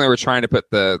originally were trying to put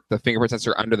the fingerprint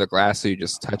sensor under the glass so you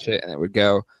just touch it and it would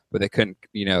go, but they couldn't.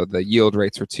 The yield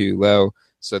rates were too low.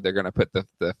 So they're going to put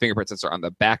the fingerprint sensor on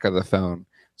the back of the phone.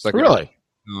 So like really,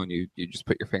 you just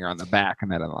put your finger on the back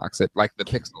and that unlocks it, like the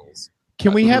Pixels.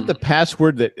 Can we have the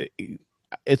password that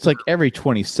it's like every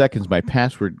 20 seconds? My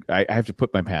password, I have to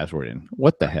put my password in.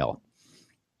 What the hell?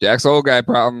 Jack's old guy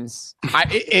problems.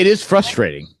 It is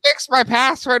frustrating. Fix my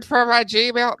password for my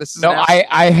Gmail.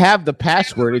 I have the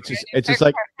password. It's just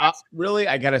like really,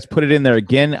 I got to put it in there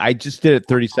again. I just did it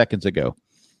 30 seconds ago.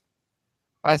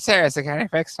 Seriously, can I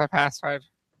fix my password?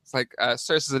 It's like,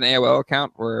 sir, this is an AOL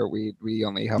account where we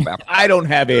only help out. I don't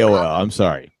have AOL. I'm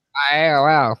sorry.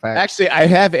 AOL. Thanks. Actually, I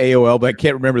have AOL, but I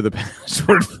can't remember the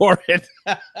password for it.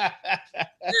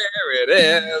 There it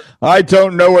is. I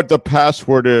don't know what the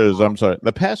password is. I'm sorry.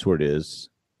 The password is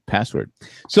password.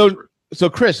 So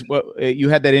Chris, you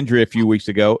had that injury a few weeks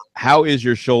ago. How is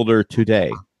your shoulder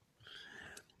today?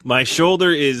 My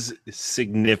shoulder is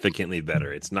significantly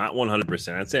better. It's not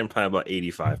 100%. I'd say I'm probably about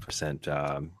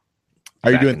 85%.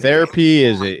 Are you doing therapy?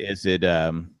 Is it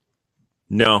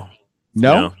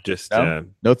No, just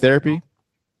no therapy.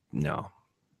 No,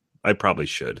 I probably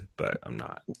should, but I'm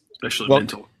not. Especially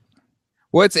mental.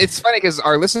 Well, it's funny because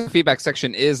our listener feedback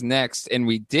section is next, and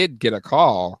we did get a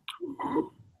call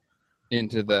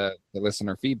into the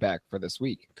listener feedback for this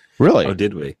week. Really? Oh,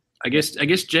 did we? I guess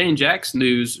Jay and Jack's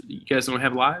news. You guys don't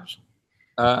have lives.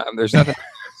 There's nothing.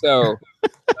 So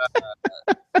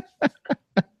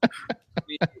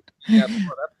pull it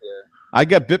up here. I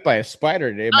got bit by a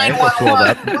spider today. My ankle swelled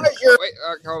up. Wait,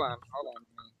 hold on.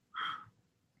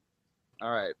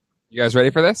 All right, you guys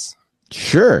ready for this?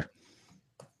 Sure.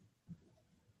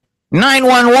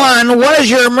 911. What is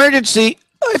your emergency?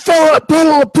 I fell in a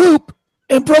puddle of poop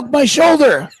and broke my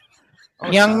shoulder.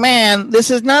 Young man,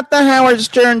 this is not the Howard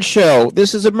Stern show.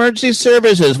 This is emergency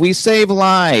services. We save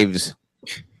lives.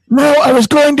 No, I was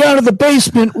going down to the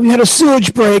basement. We had a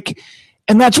sewage break,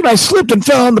 and that's when I slipped and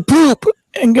fell in the poop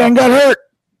and got hurt.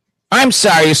 I'm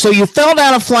sorry. So you fell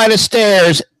down a flight of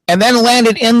stairs and then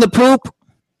landed in the poop?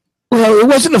 Well, it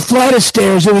wasn't a flight of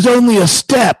stairs. It was only a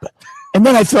step, and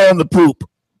then I fell in the poop.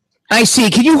 I see.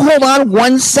 Can you hold on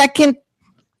 1 second?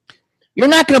 You're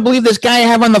not going to believe this guy I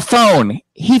have on the phone.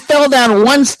 He fell down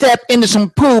one step into some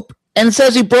poop and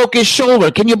says he broke his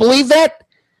shoulder. Can you believe that?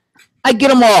 I get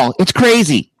them all. It's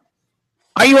crazy.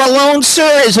 Are you alone,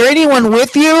 sir? Is there anyone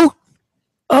with you?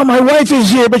 Oh, my wife is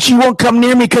here, but she won't come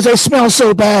near me because I smell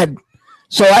so bad.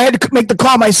 So I had to make the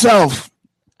call myself.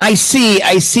 I see.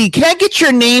 Can I get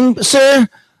your name, sir?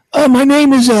 My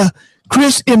name is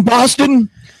Chris in Boston.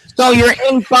 So you're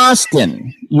in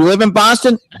Boston. You live in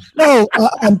Boston? No,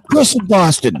 I'm Chris in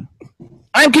Boston.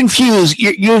 I'm confused.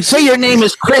 You say your name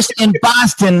is Chris in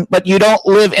Boston, but you don't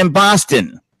live in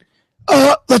Boston.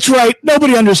 That's right.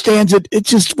 Nobody understands it. It's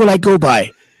just what I go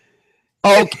by.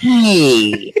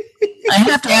 Okay. I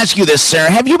have to ask you this, sir.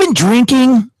 Have you been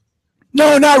drinking?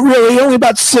 No, not really. Only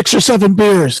about 6 or 7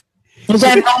 beers. Is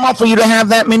that normal for you to have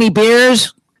that many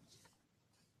beers?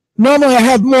 Normally I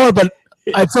have more, but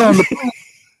I fell in the pool.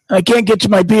 I can't get to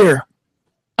my beer.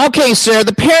 Okay, sir,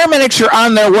 the paramedics are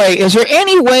on their way. Is there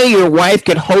any way your wife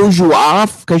could hose you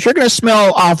off? Because you're going to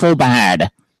smell awful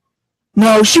bad.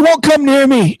 No, she won't come near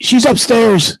me. She's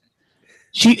upstairs.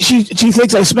 She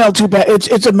thinks I smell too bad.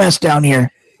 It's a mess down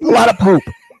here. A lot of poop.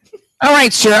 All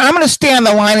right, sir, I'm going to stay on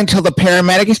the line until the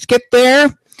paramedics get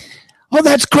there. Oh,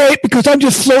 that's great, because I'm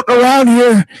just floating around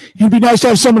here. It'd be nice to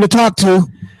have someone to talk to.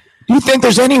 Do you think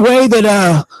there's any way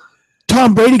that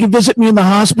Tom Brady can visit me in the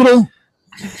hospital?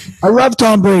 I love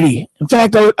Tom Brady. In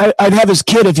fact, I'd have his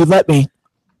kid if you'd let me.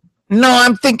 No,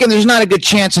 I'm thinking there's not a good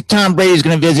chance that Tom Brady's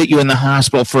going to visit you in the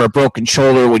hospital for a broken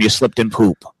shoulder when you slipped in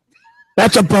poop.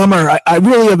 That's a bummer. I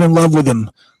really am in love with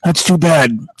him. That's too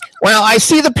bad. Well, I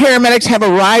see the paramedics have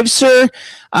arrived, sir.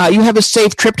 You have a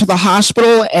safe trip to the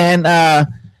hospital, and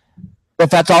if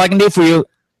that's all I can do for you.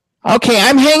 Okay,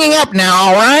 I'm hanging up now,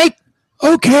 all right?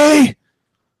 Okay.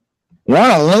 What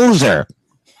a loser.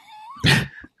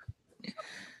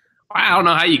 I don't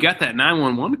know how you got that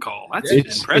 911 call. That's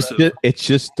impressive. It's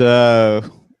just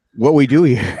what we do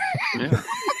here. Yeah.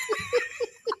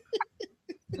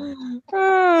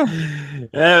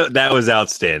 That was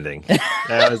outstanding.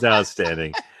 That was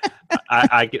outstanding.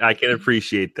 I can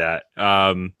appreciate that.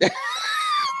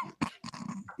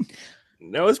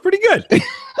 No, it's pretty good.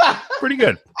 Pretty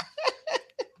good.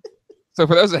 So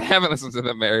for those that haven't listened to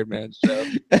the Married Man Show,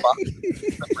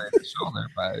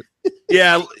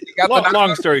 yeah.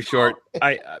 Long story short,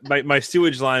 my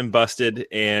sewage line busted,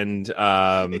 and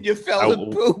you fell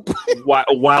in poop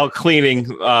while cleaning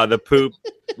the poop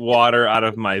water out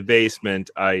of my basement.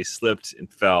 I slipped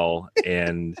and fell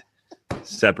and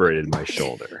separated my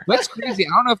shoulder. That's crazy. I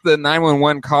don't know if the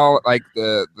 911 call, like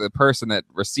the person that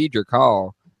received your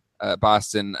call,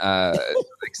 Boston,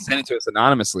 like sent it to us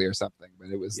anonymously or something, but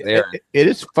it was there. It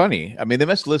is funny. I mean, they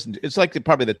must listen. It's like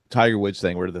probably the Tiger Woods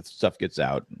thing where the stuff gets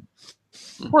out.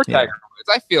 Poor Tiger Woods.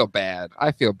 I feel bad.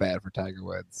 I feel bad for Tiger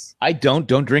Woods. I don't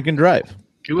drink and drive.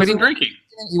 He wasn't drinking.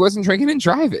 He wasn't drinking and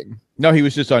driving. No, he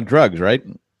was just on drugs, right?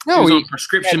 No, he was on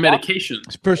prescription medication.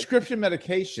 Prescription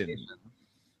medication.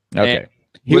 Okay. And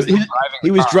He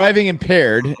was driving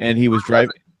impaired, and he was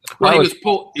driving. Well, he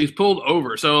was pulled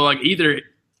over. So like either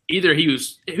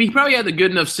he probably had the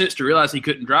good enough sense to realize he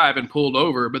couldn't drive and pulled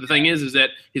over. But the thing is that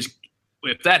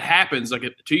if that happens like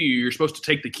to you, you're supposed to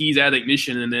take the keys out of the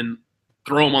ignition and then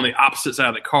throw them on the opposite side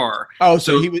of the car. Oh,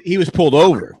 so he was pulled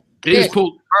over. He was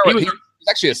pulled. He was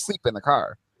actually asleep in the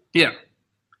car. Yeah.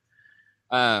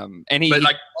 And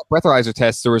breathalyzer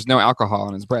tests, there was no alcohol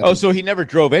in his breath. Oh, so he never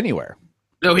drove anywhere.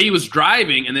 No, he was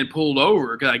driving and then pulled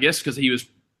over because he was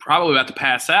probably about to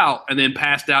pass out and then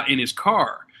passed out in his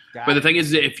car. But the thing is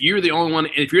that if you're the only one,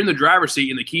 if you're in the driver's seat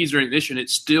and the keys are in ignition,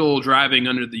 it's still driving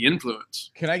under the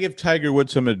influence. Can I give Tiger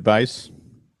Woods some advice?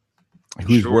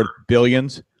 Who's worth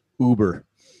billions? Uber.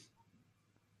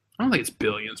 I don't think it's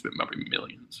billions, but maybe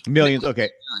millions. Millions, okay.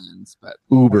 Millions, but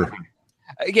Uber.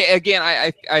 Again,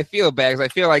 I feel bad because I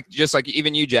feel like just like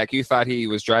even you, Jack, you thought he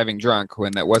was driving drunk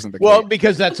when that wasn't the case. Well,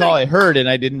 because that's all I heard, and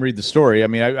I didn't read the story. I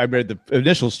mean, I read the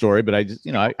initial story, but I just,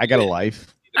 I got a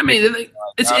life. I mean,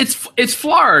 it's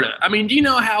Florida. I mean, do you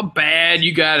know how bad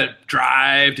you got to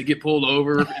drive to get pulled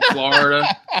over in Florida?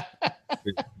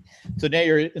 So now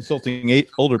you're insulting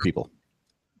older people.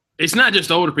 It's not just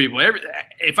older people.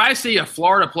 If I see a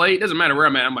Florida plate, it doesn't matter where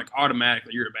I'm at. I'm like,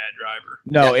 automatically, you're a bad driver.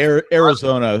 No,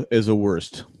 Arizona is the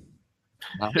worst.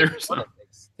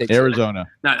 Arizona.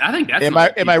 No, I think that's. Am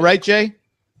I right, Jay?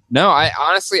 No, I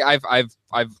honestly,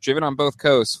 I've driven on both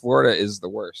coasts. Florida is the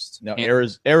worst. No,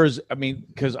 Arizona. I mean,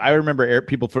 because I remember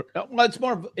people from. Well, it's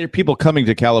more people coming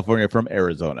to California from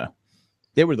Arizona.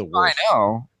 They were the worst. I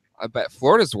know. I bet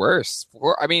Florida's worse.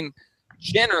 I mean,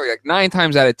 generally, like 9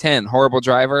 times out of 10, horrible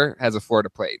driver has a Florida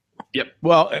plate. Yep.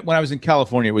 Well, when I was in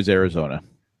California, it was Arizona.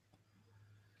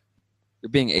 You're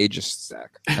being ageist,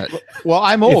 Zach. Well,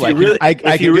 I'm old.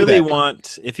 If you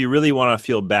really want to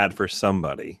feel bad for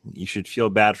somebody, you should feel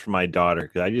bad for my daughter,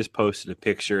 because I just posted a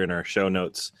picture in our show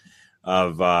notes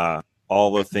of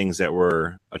all the things that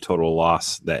were a total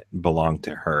loss that belonged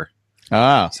to her.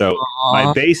 So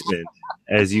my basement,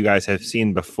 as you guys have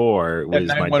seen before, was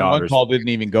my daughter's call. Didn't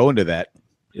even go into that.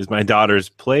 Is my daughter's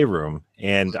playroom,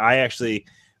 and I actually,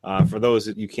 for those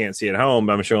that you can't see at home,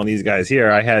 I'm showing these guys here.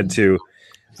 I had to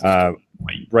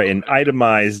write an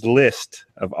itemized list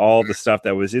of all the stuff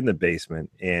that was in the basement,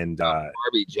 and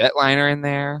Barbie jetliner in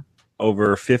there.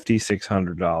 Over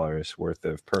 $5,600 worth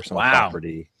of personal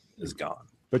property is gone.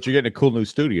 But you're getting a cool new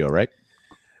studio, right?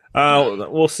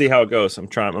 We'll see how it goes. I'm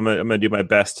gonna do my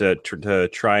best to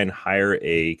try and hire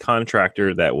a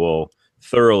contractor that will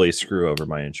thoroughly screw over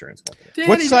my insurance company.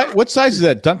 What size is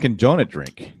that Dunkin' Donut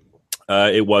drink?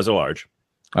 It was a large.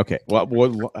 Okay.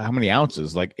 Well, how many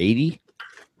ounces? Like 80?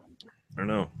 I don't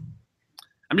know.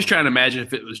 I'm just trying to imagine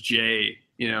if it was Jay,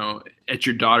 at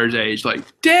your daughter's age, like,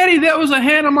 Daddy, that was a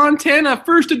Hannah Montana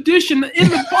first edition in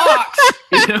the box.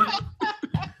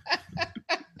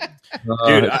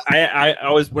 Dude,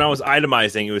 I was, when I was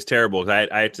itemizing, it was terrible because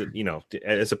I had to,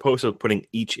 as opposed to putting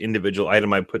each individual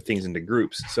item, I put things into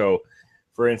groups. So,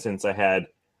 for instance, I had,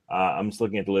 I'm just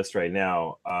looking at the list right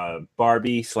now,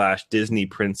 Barbie/Disney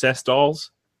princess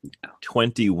dolls,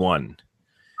 21.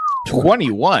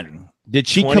 21. Did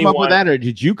she 21. come up with that, or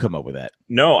did you come up with that?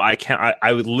 No, I can't.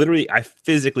 I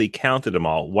physically counted them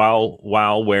all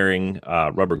while wearing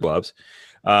rubber gloves.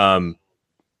 There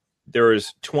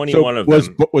was 21 of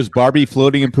them. Was Barbie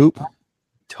floating in poop?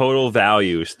 Total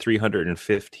value is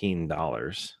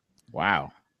 $315.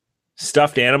 Wow.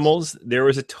 Stuffed animals. There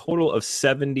was a total of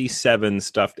 77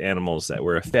 stuffed animals that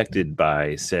were affected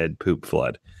by said poop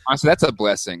flood. Honestly, that's a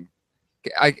blessing.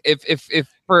 If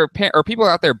for people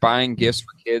out there buying gifts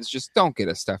for kids, just don't get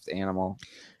a stuffed animal.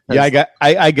 Yeah,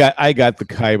 I got the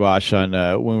kibosh on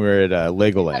when we were at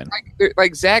Legoland.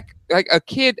 Like Zach, like a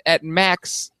kid at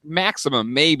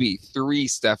maximum maybe 3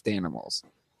 stuffed animals.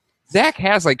 Zach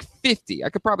has like 50. I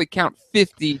could probably count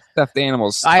 50 stuffed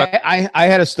animals. I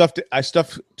had a stuffed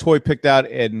toy picked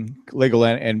out in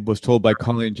Legoland and was told by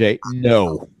Colleen J,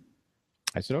 no.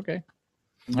 I said, okay.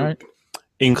 All right.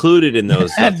 Included in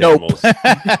those stuffed Nope. animals,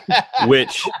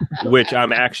 which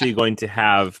I'm actually going to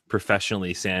have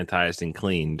professionally sanitized and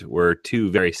cleaned, were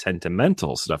 2 very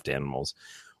sentimental stuffed animals.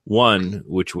 One,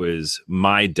 which was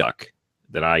my duck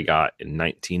that I got in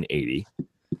 1980.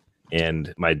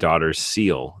 And my daughter's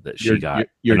seal that she got.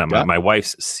 My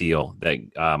wife's seal that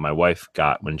my wife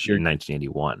got when she was in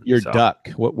 1981. Your duck.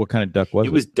 What kind of duck was it?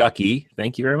 It was Ducky.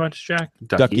 Thank you very much, Jack.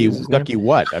 Ducky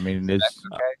what? I mean,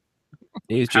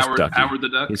 he's just Ducky. Howard the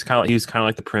Duck. He was kind of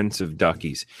like the Prince of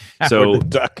Duckies. So the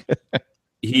duck.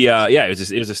 it was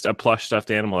just a plush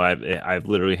stuffed animal I've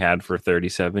literally had for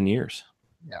 37 years.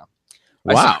 Yeah.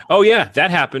 Wow. Oh yeah,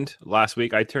 that happened last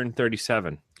week. I turned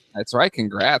 37. That's right.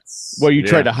 Congrats. Well, you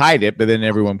tried to hide it, but then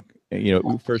everyone,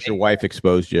 first your wife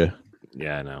exposed you.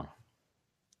 Yeah, I know.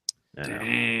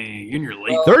 Dang, you're in your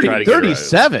late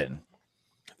 37.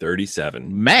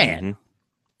 37. Man. Mm-hmm.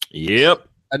 Yep.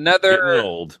 Another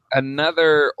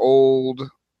old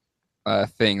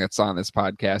thing that's on this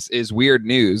podcast is Weird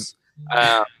News,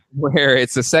 where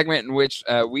it's a segment in which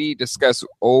we discuss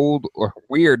old or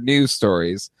weird news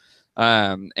stories.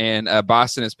 And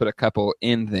Boston has put a couple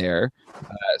in there.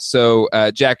 So,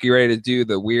 Jack, you ready to do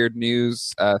the weird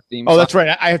news theme? Oh, that's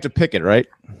right. I have to pick it, right?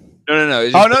 No.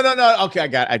 No. Okay, I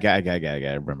got it.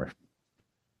 Remember.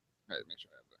 Right, make sure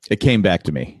I have it came back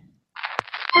to me.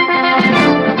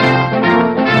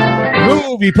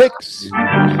 Movie picks.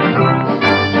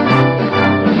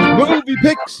 Movie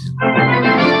picks.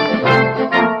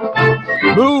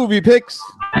 Movie picks.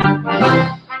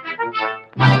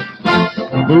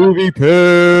 Movie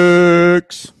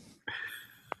picks.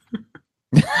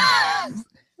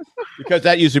 Because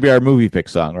that used to be our movie pick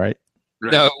song, right?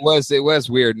 Right. No, it was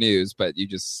Weird News, but you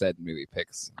just said movie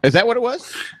picks. Is that what it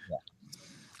was? Yeah.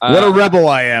 What a rebel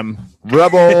I am.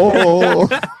 Rebel.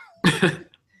 Do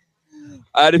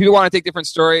people want to take different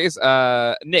stories?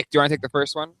 Nick, do you want to take the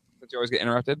first one? Since you always get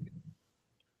interrupted.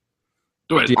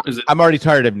 Go ahead. I'm already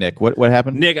tired of Nick. What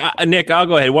happened? Nick, I'll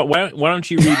go ahead. Why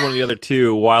don't you read one of the other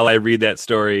 2 while I read that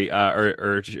story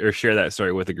or share that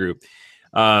story with the group?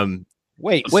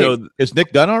 Wait. So, is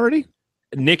Nick done already?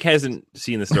 Nick hasn't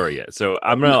seen the story yet, so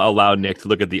I'm going to allow Nick to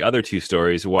look at the other 2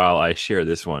 stories while I share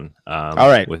this one. All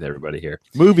right, with everybody here.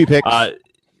 Movie picks.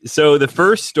 So the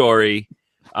first story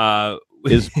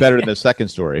is better than the second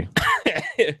story,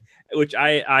 which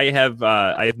I have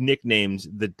nicknamed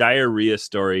the diarrhea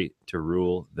story to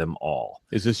rule them all.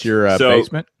 Is this your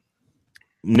basement?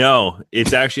 No,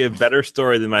 it's actually a better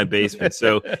story than my basement.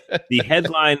 So the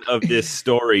headline of this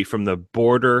story from the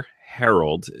Border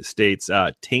Herald states,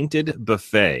 tainted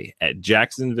buffet at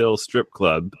Jacksonville strip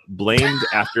club blamed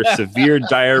after severe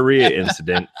diarrhea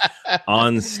incident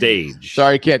on stage.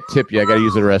 Sorry, I can't tip you. I got to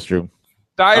use the restroom.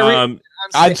 Diarrhea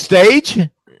on stage?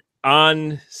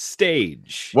 On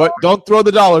stage. What? Don't throw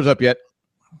the dollars up yet.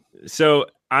 So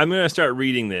I'm going to start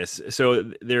reading this. So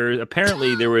there's a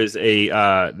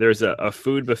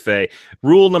food buffet.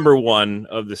 Rule number 1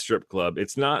 of the strip club.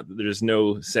 It's not, there's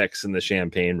no sex in the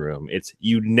champagne room. It's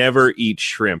you never eat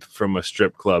shrimp from a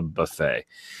strip club buffet.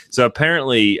 So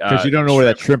apparently, because you don't know where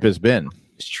that shrimp has been.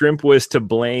 Shrimp was to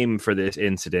blame for this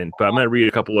incident, but I'm going to read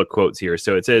a couple of quotes here.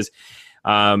 So it says,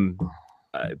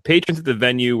 patrons at the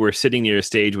venue were sitting near a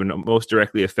stage when most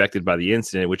directly affected by the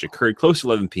incident, which occurred close to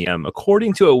 11 p.m.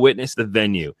 According to a witness at the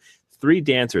venue, 3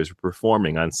 dancers were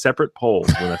performing on separate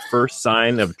poles when the first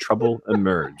sign of trouble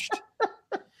emerged.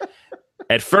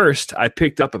 At first, I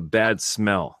picked up a bad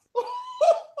smell.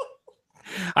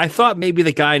 I thought maybe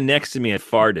the guy next to me had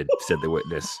farted, said the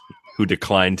witness, who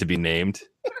declined to be named.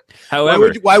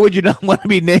 However, why would you not want to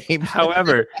be named?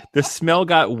 However, the smell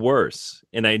got worse,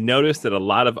 and I noticed that a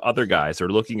lot of other guys are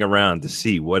looking around to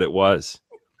see what it was.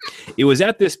 It was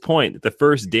at this point that the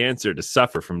first dancer to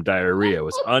suffer from diarrhea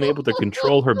was unable to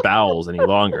control her bowels any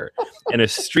longer, and a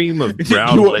stream of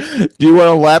brown liquid. Do you want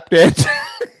a lap dance?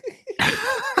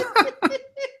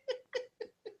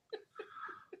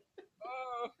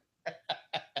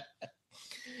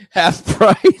 Half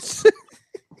price.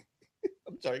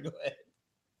 I'm sorry, go ahead.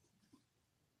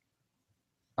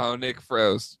 Oh, Nick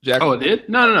froze. Jack. Oh, it did?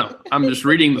 No. I'm just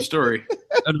reading the story.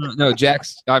 No,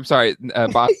 Jack's. I'm sorry,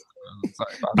 Boston.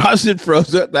 Sorry, Boston froze.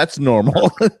 That's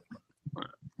normal.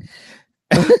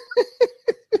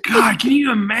 God, can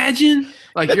you imagine?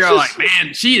 Like you're all like,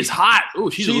 man, she is hot. Oh,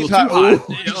 she's a little too hot.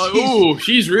 Oh,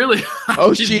 she's really hot.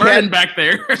 Oh, she's burning back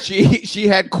there. She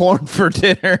had corn for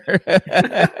dinner.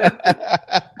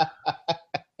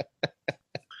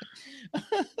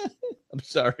 I'm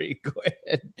sorry.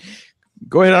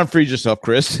 Go ahead and freeze yourself,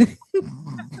 Chris.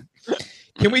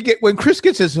 Can we get when Chris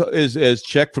gets his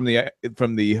check from the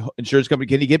insurance company?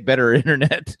 Can he get better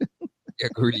internet?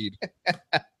 Agreed.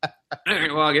 All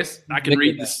right, well, I guess I can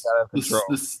read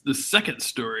the second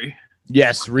story.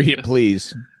 Yes, read it,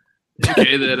 please.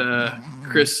 Okay, that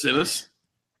Chris sent us.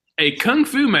 A kung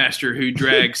fu master who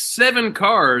drags 7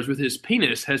 cars with his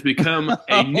penis has become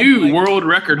a new world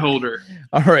record holder.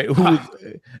 All right.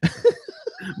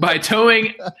 By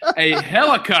towing a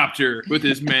helicopter with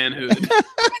his manhood.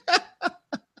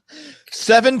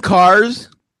 7 cars?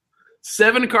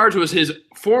 7 cars was his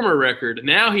former record.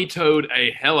 Now he towed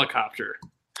a helicopter.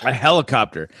 A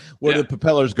helicopter. Were the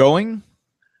propellers going?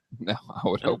 No,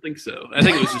 I don't think so. I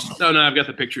think it was just. No, I've got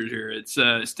the pictures here. It's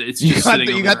just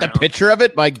you got the picture of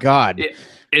it? My God,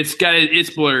 it's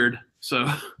blurred.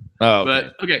 So,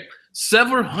 but okay.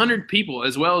 Several hundred people,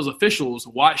 as well as officials,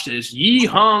 watched as Yi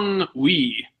Hong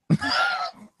Wei. I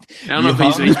don't know if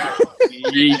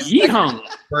he's Yi Hong.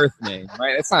 Birth name,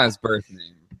 right? That's not his birth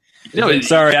name. No,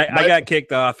 sorry, I got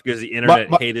kicked off because the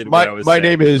internet hated what I was saying. My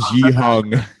name is Yi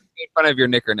Hong. In front of your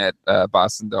Nickernet,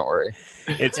 Boston. Don't worry.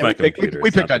 It's my computer.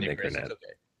 We picked on you. Okay.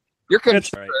 Your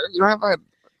computer. Right. You don't have a.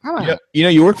 Come on.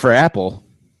 You work for Apple.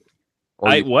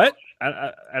 What?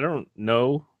 I don't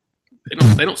know.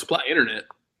 They don't supply internet,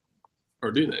 or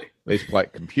do they? They supply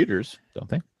computers, don't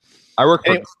they? I work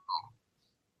for.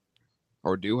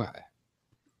 Or do I?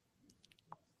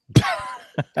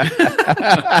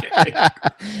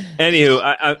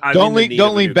 Anywho,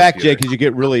 don't lean back, Jay, because you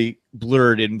get really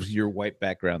blurred in your white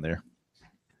background there.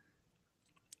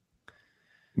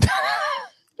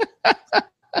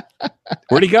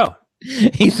 Where'd he go?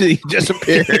 He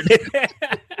disappeared.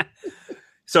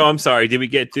 So I'm sorry. Did we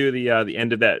get to the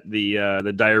end of that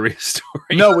the diarrhea story?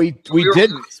 No, we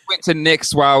didn't. Went to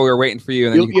Nick's while we were waiting for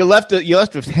you, and then you left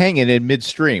us hanging in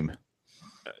midstream.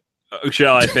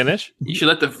 Shall I finish? You should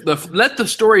let the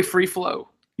story free flow.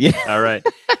 Yeah. All right.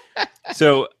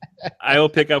 So I will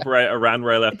pick up around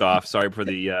where I left off. Sorry for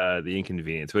the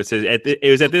inconvenience. But it says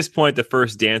it was at this point the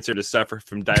first dancer to suffer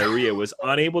from diarrhea was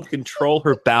unable to control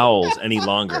her bowels any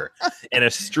longer, and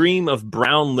a stream of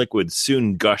brown liquid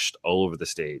soon gushed all over the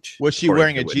stage. Was she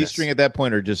wearing a G-string at that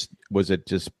point, or was it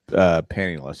just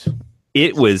pantyless?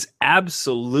 It was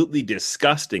absolutely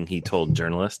disgusting, he told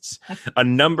journalists. A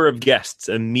number of guests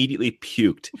immediately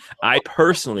puked. I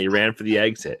personally ran for the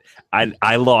exit.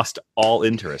 I lost all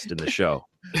interest in the show.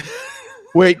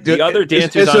 Wait, the other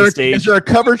dancers on stage. Is there a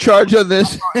cover charge on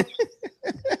this?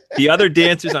 The other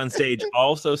dancers on stage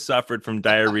also suffered from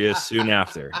diarrhea soon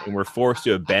after and were forced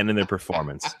to abandon their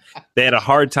performance. They had a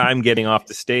hard time getting off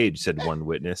the stage, said one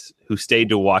witness, who stayed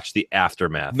to watch the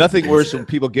aftermath. Nothing worse when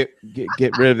people get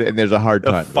rid of it and there's a hard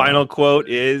time. The final quote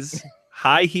is,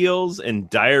 "High heels and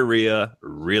diarrhea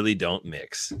really don't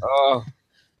mix." Oh,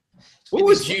 what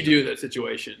would you do in that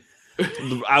situation?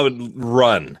 I would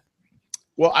run.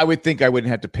 Well, I would think I wouldn't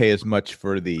have to pay as much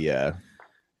for the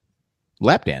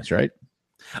lap dance, right?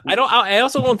 I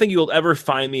also don't think you'll ever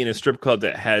find me in a strip club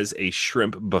that has a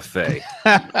shrimp buffet.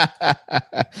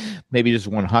 Maybe just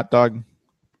one hot dog.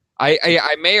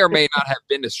 I may or may not have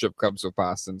been to strip clubs with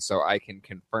Boston, so I can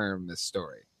confirm this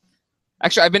story.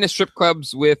 Actually, I've been to strip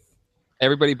clubs with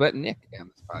everybody but Nick on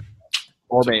this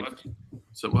podcast.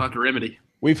 So we'll have to remedy.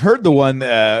 We've heard the one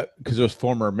because it was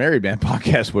former Married Man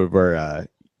podcast where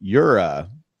your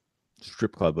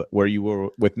strip club where you were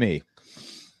with me.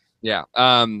 Yeah.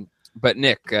 But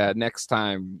Nick, next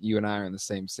time you and I are in the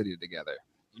same city together,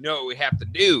 you know what we have to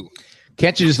do.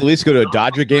 Can't you just at least go to a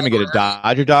Dodger game and get a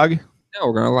Dodger dog? No,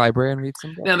 we're going to the library and read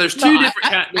some books. Now, there's two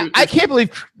different. I can't believe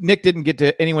Nick didn't get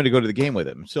anyone to go to the game with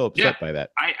him. I'm so upset by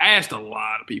that. I asked a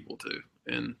lot of people to,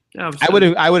 and I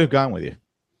would have gone with you.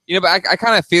 You know, but I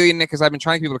kind of feel you, Nick, because I've been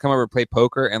trying to get people to come over and play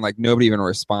poker, and like nobody even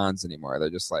responds anymore. They're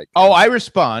just like, "Oh, I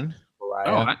respond."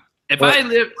 If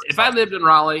I lived in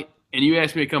Raleigh and you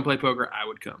asked me to come play poker, I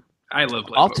would come. I love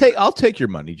playing poker. I'll take your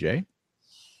money, Jay.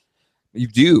 You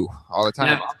do all the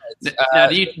time. Now,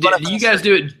 do you guys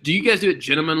do it? Do you guys do it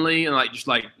gentlemanly and like just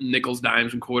like nickels,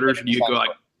 dimes, and quarters, or do you go like,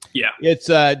 yeah? It's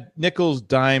nickels,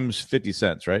 dimes, 50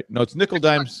 cents, right? No, it's nickel,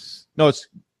 dimes. No, it's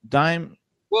dime.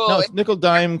 Well, no, it's nickel,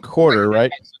 dime, quarter,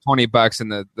 right? $20,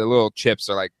 and the little chips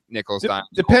are like nickels, dimes.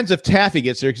 Depends if Taffy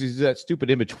gets there because he's that stupid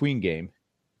in between game.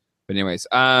 But anyways,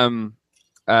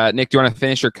 Nick, do you want to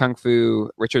finish your Kung Fu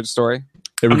Richard story?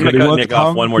 I'm going to cut Nick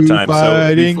off one more time.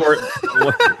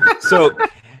 So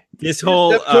This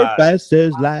whole fast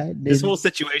as lightning. this whole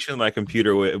situation with my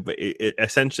computer,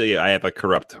 essentially, I have a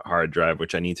corrupt hard drive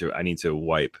which I need to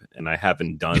wipe, and I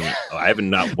haven't not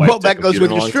wiped. Well, that goes with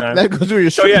your strip. That goes with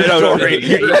your strip.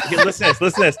 Listen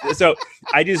to this. So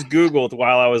I just Googled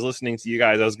while I was listening to you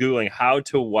guys. I was Googling how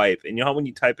to wipe, and you know how when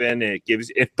you type in, it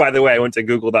gives. By the way, I went to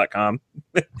Google.com.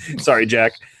 Sorry,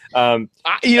 Jack.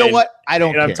 You know what? I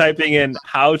don't. And I'm typing in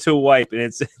how to wipe, and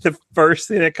it's the first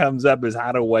thing that comes up is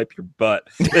how to wipe your butt.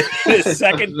 The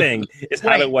second thing is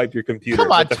how to wipe your computer.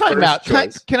 Come on, time out.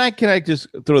 Can I just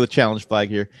throw the challenge flag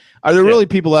here? Are there really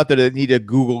people out there that need to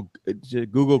Google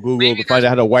to find out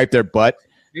how to wipe their butt?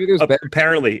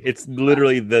 Apparently, it's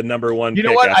literally the number one. You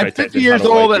know what? I'm 50 years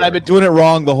old and I've been doing it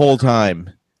wrong the whole time.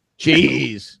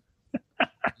 Jeez.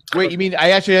 Wait, you mean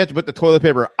I actually have to put the toilet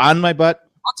paper on my butt?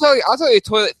 I'll tell you a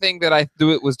toilet thing that I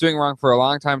was doing wrong for a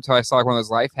long time until I saw one of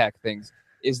those life hack things.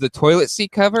 Is the toilet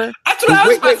seat cover? That's what I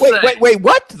was about to say. Wait,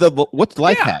 what? What's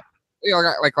life hack? You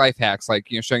know, like life hacks, like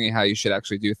showing you how you should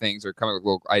actually do things or coming up with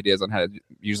little ideas on how to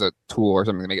use a tool or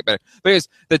something to make it better. But it's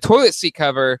the toilet seat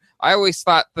cover. I always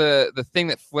thought the thing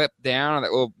that flipped down,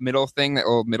 that little middle thing, that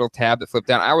little middle tab that flipped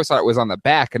down, I always thought it was on the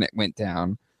back and it went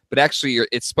down. But actually,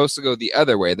 it's supposed to go the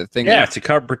other way. The thing,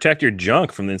 to protect your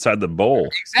junk from inside the bowl.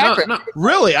 Exactly. No.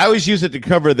 Really, I always use it to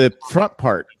cover the front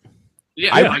part.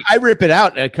 Yeah, I rip it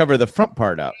out and I cover the front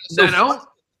part out. So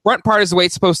front part is the way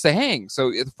it's supposed to hang.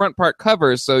 So the front part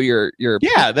covers. So your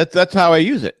that's how I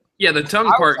use it. Yeah, the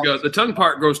tongue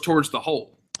part goes towards the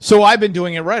hole. So I've been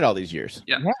doing it right all these years.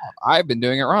 Yeah, I've been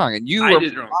doing it wrong, and you were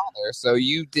father, so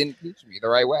you didn't teach me the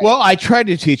right way. Well, I tried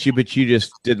to teach you, but you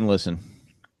just didn't listen.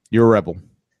 You're a rebel.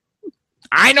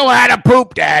 I know how to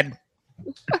poop, Dad.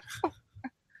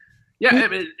 Yeah, I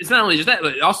mean, it's not only just that,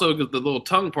 but also because the little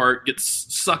tongue part gets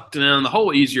sucked down the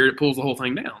hole easier, it pulls the whole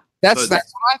thing down. That's what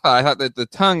I thought. I thought that the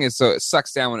tongue is so it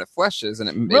sucks down when it flushes, and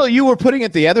it really. You were putting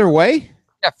it the other way.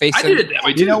 Yeah, I did it that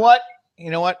way too. You know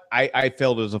what? I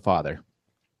failed as a father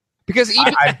because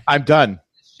even I'm done.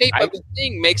 The shape of the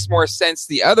thing makes more sense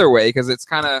the other way because it's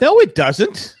kind of no, it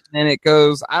doesn't. And it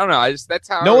goes. I don't know. That's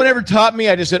how. No one ever taught me.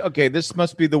 I just said, okay, this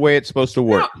must be the way it's supposed to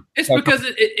work. No, it's because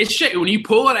it's shaped. When you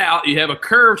pull it out, you have a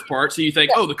curved part, so you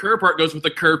think, the curved part goes with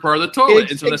the curved part of the toilet,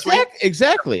 and so that's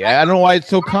exactly. I don't know why it's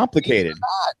so complicated.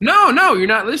 No, you're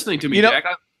not listening to me, Jack.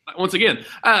 Once again,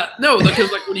 no,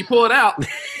 because like when you pull it out,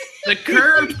 the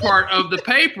curved part of the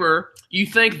paper, you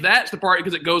think that's the part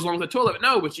because it goes along with the toilet. But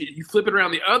no, but you flip it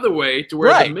around the other way to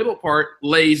where the middle part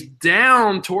lays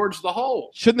down towards the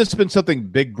hole. Shouldn't this have been something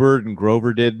Big Bird and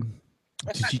Grover did?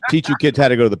 Teach you kids how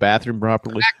to go to the bathroom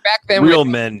properly? Back then, real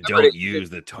men don't use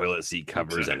the toilet seat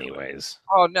covers anyways.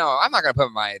 Oh, no, I'm not going to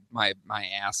put my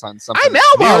ass on something. I'm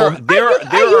Elmo. There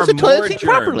use the toilet seat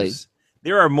properly.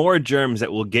 There are more germs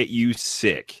that will get you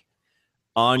sick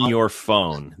on your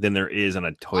phone than there is on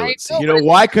a toilet seat. You know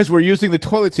why? Because we're using the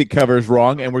toilet seat covers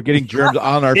wrong, and we're getting germs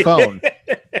on our phone.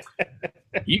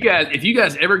 If you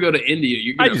guys ever go to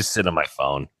India, I just sit on my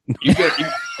phone.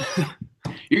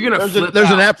 You're gonna.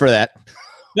 There's an app for that.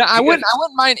 No, I wouldn't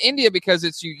mind India because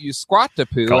it's you squat to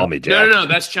poo. Call me Jack. No,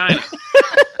 that's China.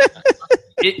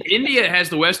 India has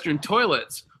the Western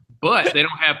toilets, but they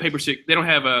don't have They don't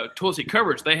have toilet seat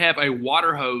covers. They have a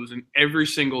water hose in every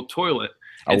single toilet.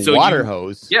 Water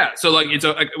hose. Yeah, so like it's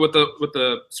with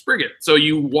the spigot. So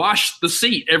you wash the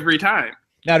seat every time.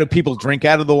 Now, do people drink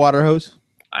out of the water hose?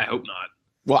 I hope not.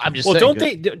 Well, I'm just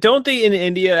saying. Don't they in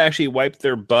India actually wipe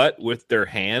their butt with their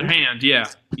hand? Their hand, yeah.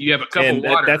 You have a cup of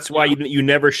water. That's why you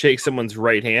never shake someone's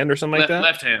right hand or something like that.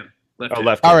 Left hand.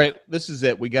 Left. All right, this is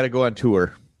it. We got to go on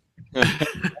tour,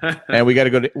 and we got to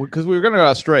go because we were going to go to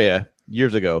Australia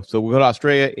years ago. So we'll go to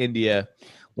Australia, India.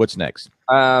 What's next?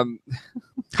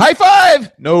 High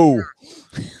five! No.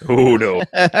 Oh no.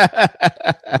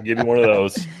 I'll give you one of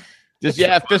those. Just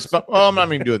fist bump. Oh, I'm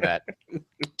not even doing that.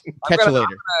 Catch you later.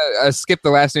 I'm gonna skip the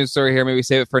last news story here. Maybe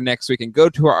save it for next week and go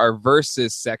to our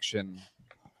verses section.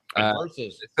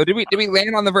 Verses. So did we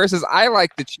land on the verses? I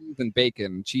like the cheese and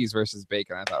bacon. Cheese versus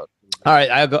bacon. I thought. All right,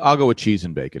 I'll go with cheese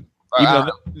and bacon. Even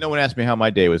though no one asked me how my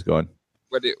day was going.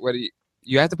 What do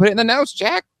you have to put it in the notes,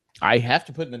 Jack? I have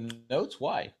to put in the notes.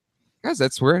 Why? Because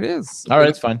that's where it is. All right,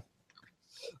 it's fine.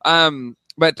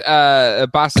 But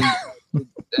Boston,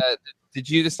 did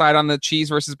you decide on the cheese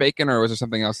versus bacon, or was there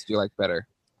something else you like better?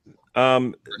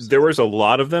 There was a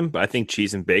lot of them, but I think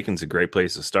cheese and bacon's a great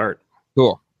place to start.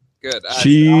 Cool, good.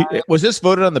 Was this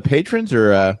voted on the patrons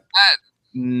or?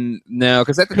 No,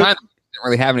 because at the time we didn't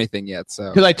really have anything yet. So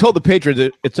because I told the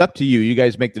patrons it's up to you. You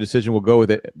guys make the decision. We'll go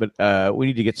with it, but we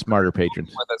need to get smarter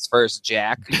patrons. With us first,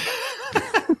 Jack.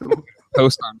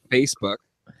 Post on Facebook.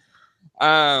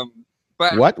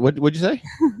 But what'd you say?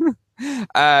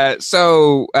 I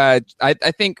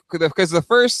think because the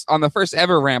first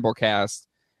ever Ramblecast,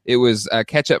 it was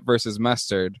ketchup versus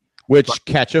mustard. Which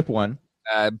ketchup won?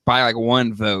 By like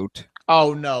one vote.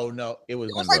 Oh no, it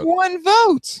was one vote. One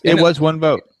vote. It was one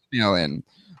vote. Email in.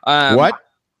 What?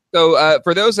 So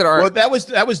for those that are, well, that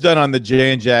was done on the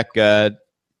Jay and Jack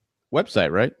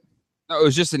website, right? No, it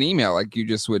was just an email. Like you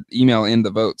just would email in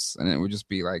the votes, and it would just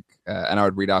be like, and I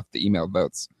would read off the email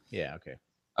votes. Yeah. Okay.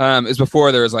 It's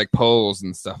before there was like polls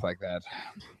and stuff like that.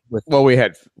 We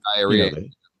had diarrhea.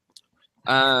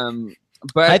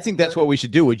 But I think that's what we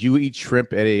should do. Would you eat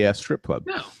shrimp at a strip club?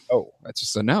 No. Oh, that's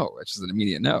just a no. That's just an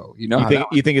immediate no. You know,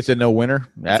 you think it's a no winner?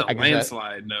 That's a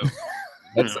landslide. No.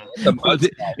 That's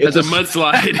It's a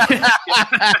mudslide.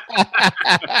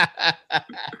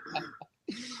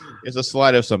 It's a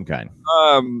slide of some kind.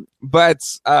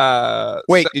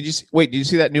 Wait, did you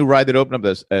see that new ride that opened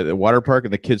up the water park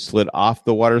and the kids slid off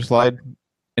the water slide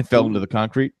and fell into the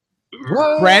concrete?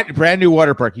 Brand new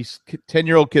water park.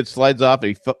 10-year-old kid slides off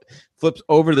and he flips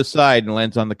over the side and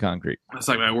lands on the concrete. That's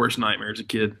like my worst nightmare as a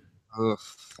kid. Ugh.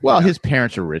 Well, his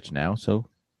parents are rich now, so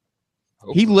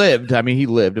he lived. I mean, he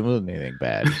lived. It wasn't anything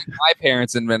bad. My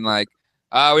parents had been like,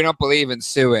 we don't believe in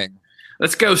suing.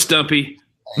 Let's go, Stumpy.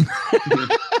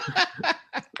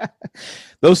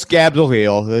 Those scabs will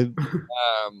heal.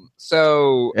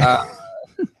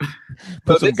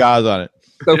 Put some gauze on it.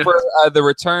 So for the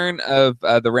return of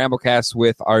the Ramblecast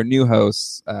with our new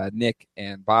hosts, Nick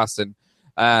and Boston.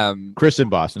 Chris in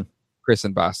Boston. Chris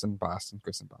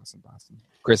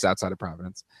outside of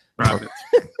Providence.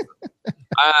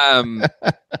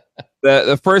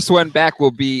 The first one back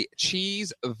will be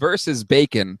cheese versus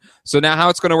bacon. So now how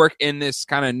it's going to work in this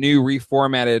kind of new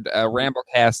reformatted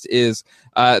Ramblecast is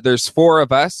there's 4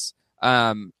 of us.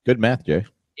 Good math, Jay.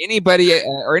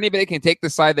 Anybody can take the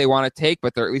side they want to take,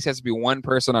 but there at least has to be one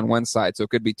person on one side. So it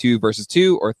could be 2 versus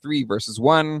 2 or 3 versus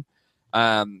 1.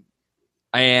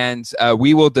 And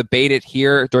we will debate it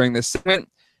here during this segment.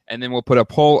 And then we'll put a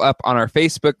poll up on our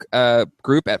Facebook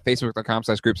group at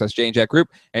facebook.com/group/JandJackGroup.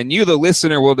 And you, the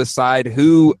listener, will decide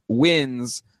who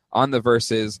wins on the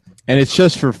verses. And it's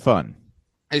just for fun.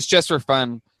 It's just for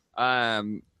fun.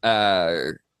 And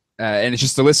it's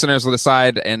just the listeners will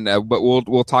decide. And but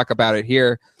we'll talk about it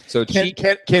here. So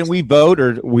can we vote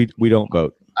or we don't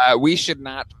vote? We should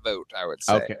not vote, I would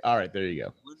say. Okay. All right. There you go.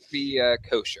 It would be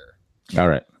kosher. All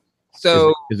right.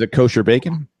 So is it kosher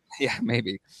bacon? Yeah,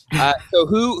 maybe. So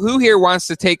who here wants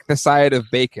to take the side of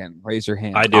bacon? Raise your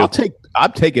hand. I do.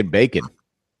 I'm taking bacon.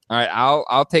 All right,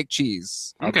 I'll take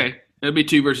cheese. Okay, it'll be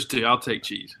 2 versus 2. I'll take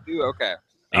cheese. Okay.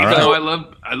 Even though I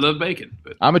love bacon,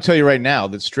 but I'm gonna tell you right now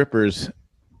that strippers,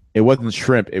 it wasn't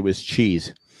shrimp, it was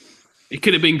cheese. It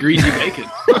could have been greasy bacon.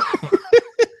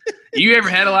 You ever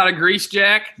had a lot of grease,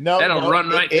 Jack? No, that'll run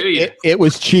right through you. It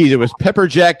was cheese. It was pepper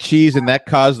jack cheese, and that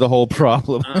caused the whole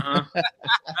problem.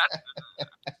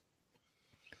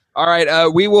 All right,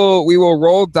 we will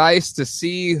roll dice to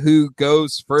see who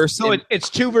goes first. So it's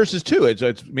 2 versus 2.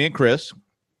 It's me and Chris.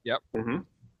 Yep. Mm-hmm.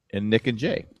 And Nick and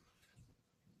Jay.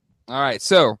 All right,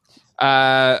 so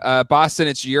Boston,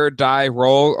 it's your die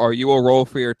roll, or you will roll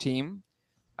for your team.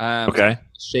 Okay.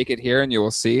 Shake it here, and you will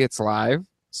see it's live.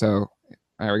 So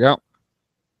there we go.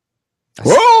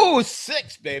 Whoa,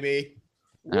 6, baby.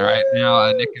 All right,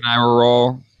 now Nick and I will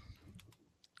roll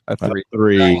a 3.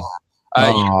 3. You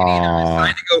can either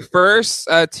decide to go first,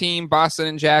 Team Boston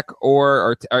and Jack,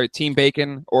 or Team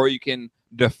Bacon, or you can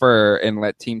defer and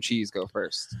let Team Cheese go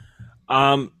first.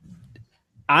 I'm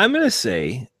going to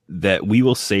say that we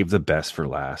will save the best for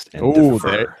last and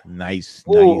defer. Nice.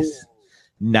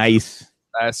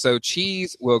 So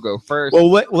Cheese will go first. Well,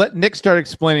 let Nick start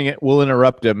explaining it. We'll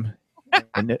interrupt him.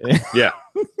 Yeah.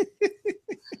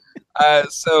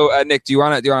 So Nick, do you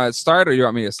want to start, or do you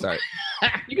want me to start?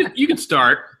 You can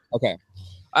start. Okay.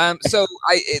 So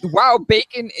while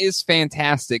bacon is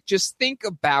fantastic, just think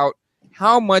about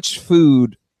how much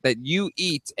food that you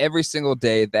eat every single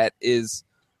day that is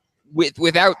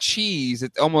without cheese.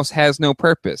 It almost has no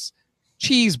purpose.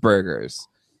 Cheeseburgers,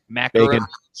 macaroni, bacon.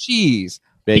 cheese,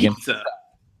 Bacon. Pizza.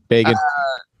 Bacon.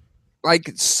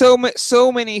 Like so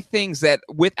many things that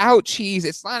without cheese,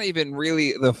 it's not even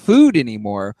really the food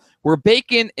anymore. Where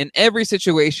bacon in every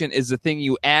situation is the thing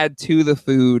you add to the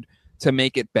food to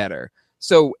make it better.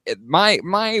 So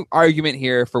my argument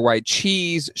here for why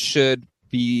cheese should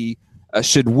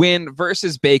win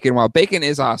versus bacon, while bacon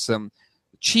is awesome,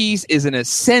 cheese is an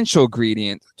essential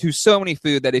ingredient to so many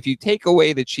food that if you take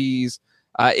away the cheese,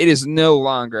 it is no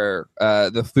longer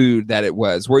the food that it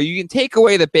was. Where you can take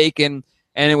away the bacon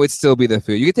and it would still be the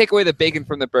food. You could take away the bacon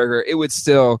from the burger, it would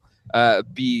still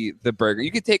be the burger.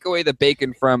 You could take away the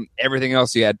bacon from everything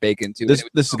else you add bacon to. This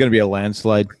is going to be a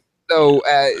landslide. So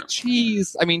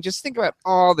cheese, I mean, just think about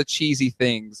all the cheesy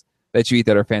things that you eat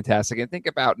that are fantastic, and think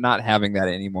about not having that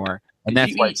anymore. And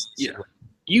that's why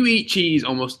you eat cheese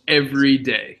almost every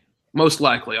day, most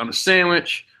likely on a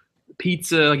sandwich,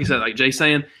 pizza, like you said, like Jay's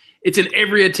saying. It's in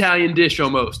every Italian dish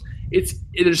almost.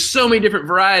 There's so many different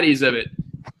varieties of it.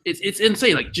 It's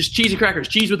insane. Like just cheese and crackers,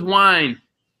 cheese with wine.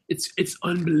 It's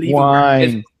unbelievable.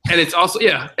 Wine. And it's also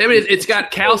I mean it's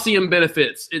got calcium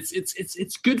benefits.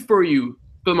 It's good for you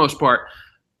for the most part.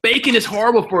 Bacon is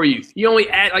horrible for you. You only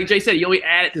add, like Jay said, you only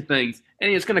add it to things,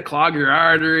 and it's going to clog your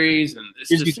arteries, and it's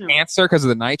gives you cancer because of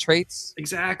the nitrates.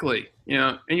 Exactly.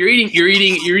 And you're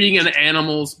eating an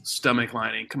animal's stomach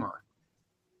lining. Come on.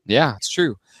 Yeah, it's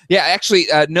true. Yeah, actually,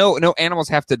 no animals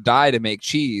have to die to make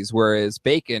cheese, whereas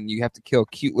bacon, you have to kill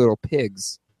cute little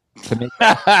pigs to make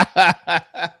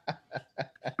that.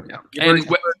 And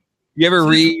you ever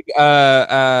read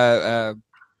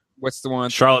what's the one?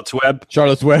 Charlotte's Web.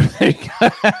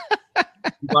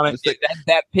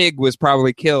 That pig was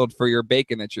probably killed for your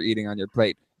bacon that you're eating on your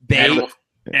plate. Animal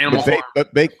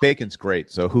but bacon's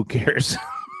great, so who cares?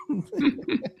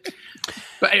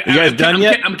 But you guys done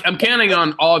yet? I'm counting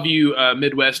on all of you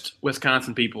Midwest,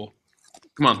 Wisconsin people.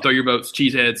 Come on, throw your votes,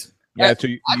 cheeseheads. Yeah, so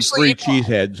you free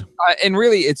cheeseheads. And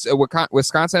really, it's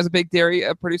Wisconsin has a big dairy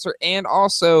producer, and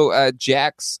also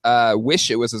Jack's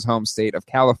wish it was his home state of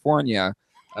California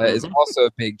is also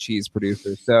a big cheese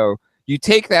producer. So you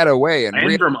take that away, and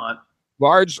really, Vermont.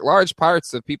 Large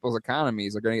parts of people's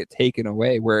economies are going to get taken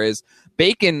away, whereas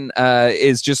bacon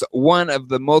is just one of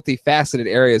the multifaceted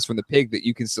areas from the pig that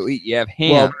you can still eat. You have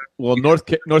ham. Well, North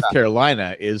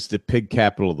Carolina is the pig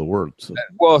capital of the world. So.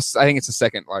 Well, I think it's the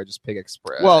second largest pig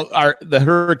exporter. Well, the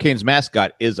Hurricanes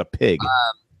mascot is a pig.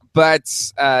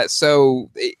 So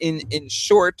in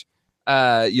short,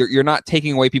 you're not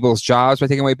taking away people's jobs by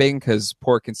taking away bacon, because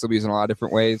pork can still be used in a lot of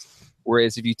different ways.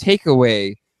 Whereas if you take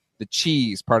away the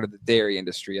cheese part of the dairy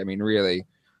industry, I mean, really,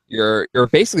 you're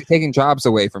basically taking jobs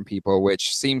away from people,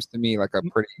 which seems to me like a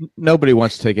pretty... Nobody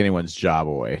wants to take anyone's job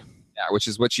away. Yeah, which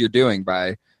is what you're doing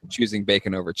by choosing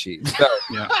bacon over cheese. So,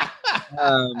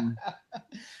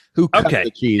 who cut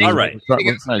the cheese? All right.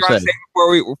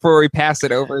 Before we pass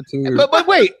it over to... But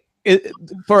wait.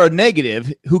 For a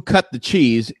negative, who cut the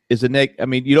cheese is a neg. I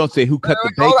mean, you don't say who cut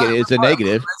the bacon is a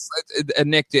negative.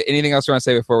 Nick, anything else you want to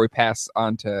say before we pass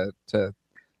on to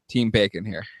Team Bacon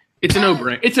here? It's a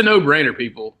no-brainer. It's a no-brainer,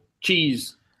 people.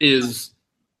 Cheese is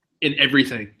in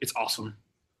everything. It's awesome.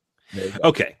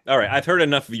 Okay. All right. I've heard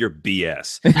enough of your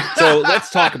BS. So let's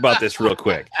talk about this real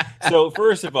quick. So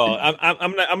first of all,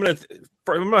 I'm gonna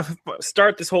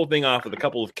start this whole thing off with a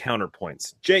couple of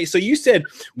counterpoints. Jay, so you said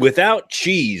without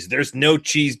cheese, there's no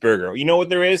cheeseburger. You know what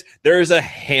there is? There is a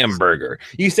hamburger.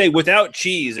 You say without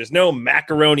cheese, there's no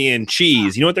macaroni and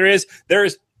cheese. You know what there is? There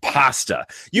is pasta.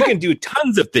 You can do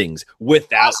tons of things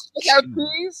without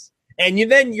cheese. And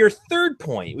then your third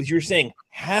point was you're saying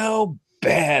how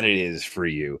bad it is for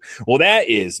you. Well, that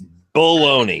is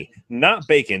baloney, not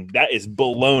bacon. That is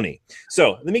baloney.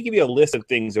 So let me give you a list of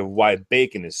things of why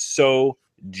bacon is so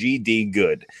GD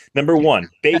good. Number one,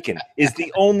 bacon is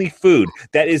the only food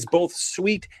that is both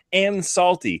sweet and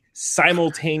salty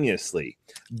simultaneously.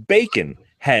 Bacon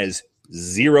has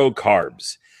 0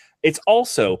 carbs. It's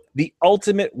also the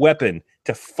ultimate weapon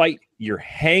to fight your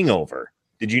hangover.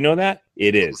 Did you know that?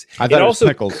 It is. It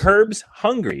also curbs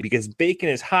hunger because bacon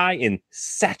is high in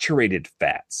saturated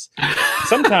fats.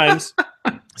 Sometimes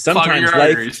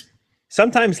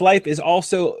life is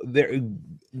also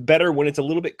better when it's a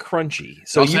little bit crunchy.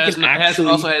 So you can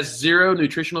also has 0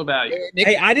 nutritional value.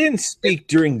 Hey, I didn't speak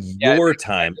during your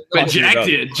time, but Jack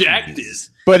did. Jack did.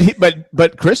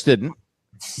 But Chris didn't.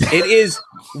 It is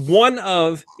one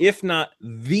of, if not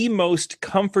the most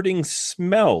comforting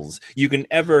smells you can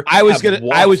ever. I was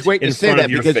waiting to say that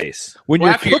because face. When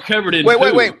you're covered in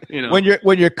wait. You know.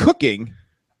 When you're cooking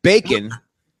bacon,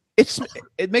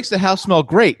 it makes the house smell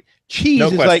great. Cheese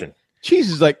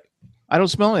is like I don't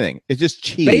smell anything. It's just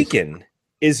cheese. Bacon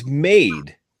is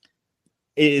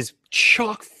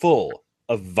chock full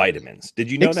of vitamins. Did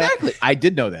you know that? Exactly. I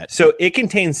did know that. So it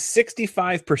contains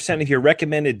 65% of your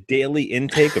recommended daily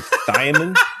intake of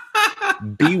thiamine,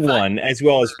 B1, as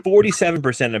well as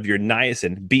 47% of your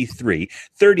niacin, B3,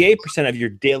 38% of your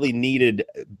daily needed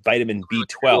vitamin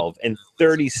B12, and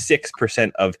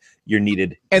 36% of your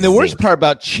needed And the zinc. worst part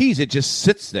about cheese, it just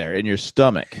sits there in your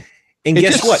stomach. And it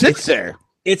guess just what? Sits there.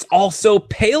 It's also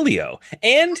paleo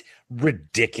and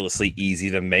ridiculously easy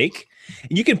to make.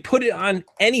 You can put it on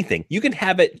anything. You can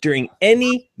have it during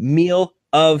any meal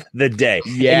of the day.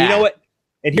 Yeah. And you know what?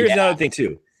 And here's another thing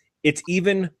too. it's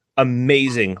even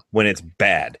amazing when it's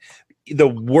bad. The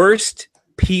worst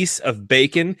piece of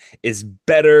bacon is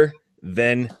better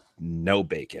than no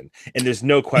bacon, and there's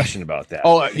no question about that.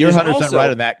 Oh, you're 100%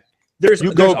 right on that. There's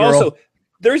girl. also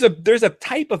there's a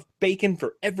type of bacon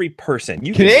for every person.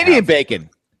 You Canadian bacon,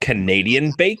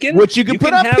 which you can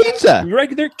put on pizza.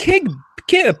 Regular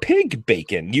pig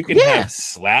bacon. You can have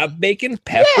slab bacon,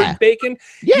 peppered bacon.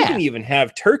 Yeah. You can even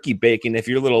have turkey bacon if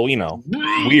you're a little,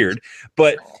 weird.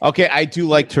 But okay, I do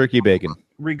like turkey bacon.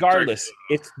 Regardless,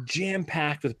 it's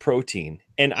jam-packed with protein.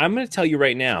 And I'm going to tell you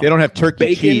right now, they don't have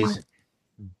turkey cheese.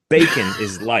 Bacon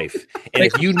is life. And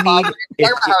if you need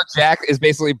how Jack is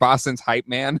basically Boston's hype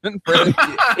man.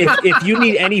 if you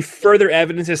need any further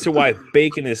evidence as to why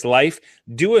bacon is life,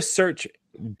 do a search,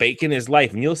 bacon is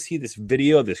life, and you'll see this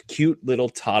video of this cute little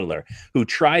toddler who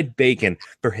tried bacon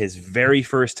for his very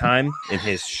first time in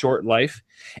his short life.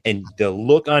 And the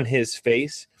look on his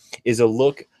face is a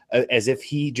look as if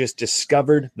he just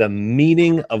discovered the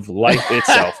meaning of life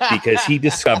itself, because he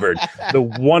discovered the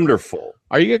wonderful,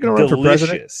 are you going to run for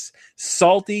president? Delicious,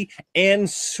 salty, and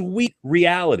sweet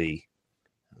reality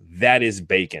that is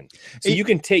bacon. So you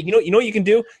can take, you know what you can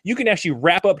do? You can actually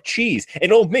wrap up cheese, and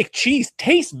it'll make cheese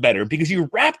taste better because you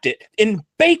wrapped it in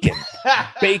bacon.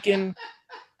 Bacon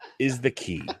is the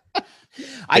key.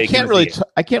 I can't really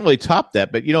top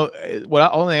that, but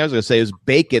only thing I was going to say is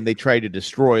bacon they try to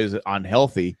destroy is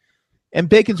unhealthy, and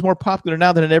bacon's more popular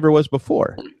now than it ever was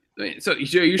before. So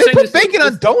you're they saying put bacon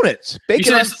on donuts,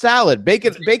 bacon on salad,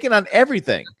 bacon on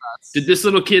everything. Did this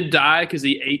little kid die because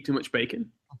he ate too much bacon?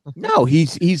 No,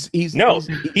 he's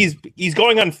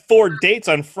going on 4 dates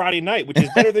on Friday night, which is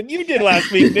better than you did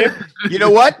last week, Nick. You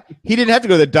know what? He didn't have to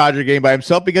go to the Dodger game by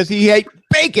himself because he ate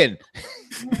bacon.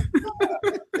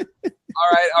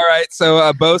 All right.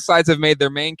 So both sides have made their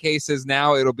main cases.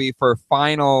 Now it'll be for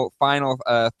final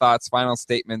thoughts, final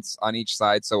statements on each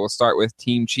side. So we'll start with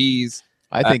Team Cheese.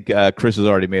 I think Chris has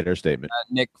already made her statement.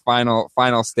 Nick, final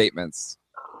statements.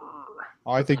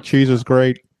 I think cheese is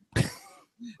great.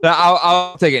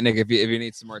 I'll take it, Nick, if you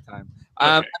need some more time.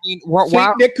 Okay.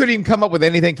 Nick couldn't even come up with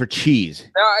anything for cheese.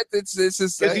 No, it's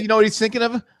just. You know what he's thinking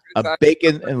of? A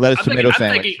bacon and lettuce tomato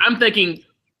sandwich. I'm thinking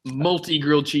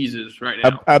multi-grilled cheeses right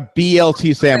now. A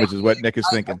BLT sandwich is what Nick is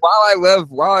thinking. While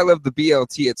I love the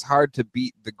BLT, it's hard to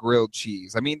beat the grilled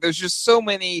cheese. I mean, there's just so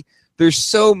many. There's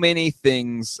so many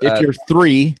things. If you're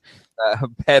 3,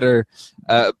 better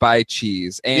by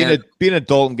cheese and be an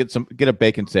adult and get a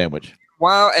bacon sandwich.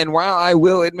 While I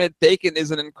will admit bacon is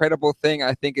an incredible thing,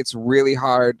 I think it's really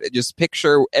hard. Just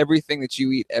picture everything that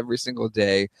you eat every single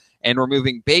day and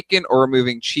removing bacon or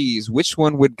removing cheese. Which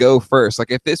one would go first?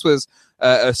 Like if this was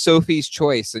a Sophie's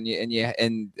choice and you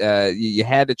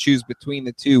had to choose between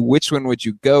the two, which one would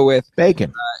you go with?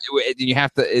 Bacon. You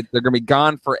have to. They're going to be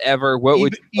gone forever. What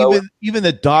would you go with? Even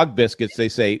the dog biscuits? They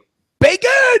say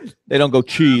bacon. They don't go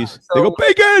cheese. They go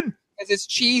bacon. Because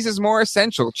cheese is more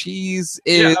essential. Cheese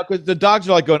is because the dogs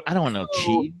are like going, I don't want no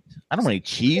cheese. I don't want any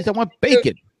cheese. I want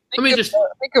bacon. Think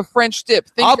of French dip.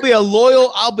 I'll be a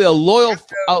loyal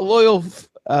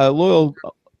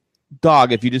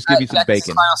dog if you just give me some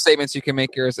bacon. Final statements. You can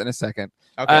make yours in a second.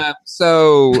 Okay.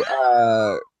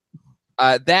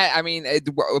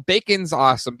 Bacon's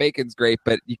awesome. Bacon's great,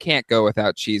 but you can't go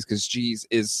without cheese because cheese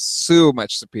is so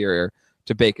much superior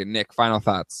to bacon. Nick, final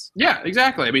thoughts. Yeah,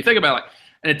 exactly. I mean, think about it.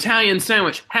 An Italian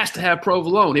sandwich has to have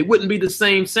provolone. It wouldn't be the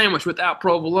same sandwich without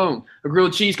provolone. A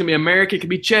grilled cheese can be American, it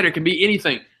can be cheddar, it can be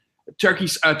anything.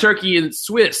 Turkey and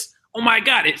Swiss. Oh my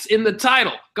God, it's in the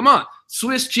title. Come on.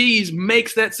 Swiss cheese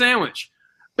makes that sandwich.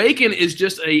 Bacon is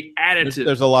just a additive.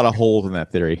 There's a lot of holes in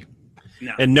that theory.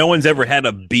 No. And no one's ever had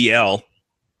a BL.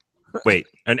 Wait,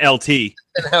 an LT. Yeah,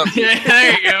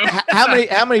 there you go.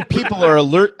 How many people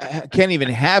can't even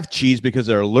have cheese because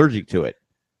they're allergic to it?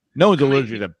 No one's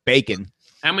allergic to bacon.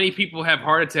 How many people have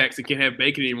heart attacks and can't have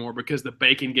bacon anymore because the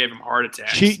bacon gave them heart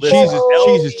attacks? Cheese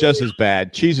is just as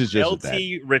bad. Cheese is just LT as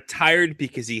bad. retired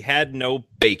because he had no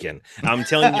bacon. I'm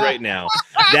telling you right now,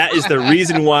 that is the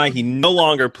reason why he no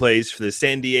longer plays for the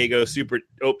San Diego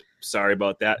sorry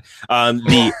about that.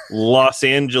 The Los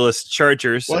Angeles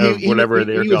Chargers, whatever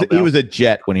they're called. He was a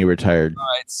Jet when he retired. All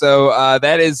right, so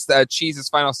that is Cheese's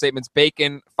final statements.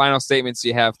 Bacon, final statements.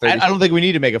 You have 30 I don't think we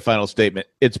need to make a final statement.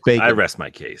 It's bacon. I rest my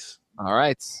case. All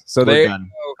right, so there.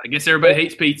 I guess everybody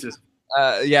hates pizzas.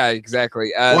 Yeah,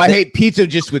 exactly. I hate pizza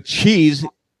just with cheese.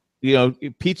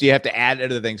 Pizza you have to add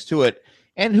other things to it.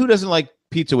 And who doesn't like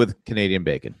pizza with Canadian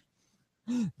bacon?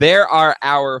 There are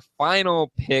our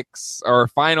final picks, our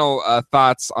final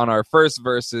thoughts on our first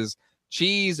versus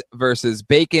cheese versus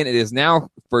bacon. It is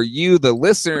now for you, the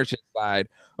listener, to decide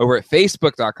over at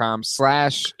facebook.com/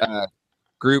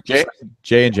 group.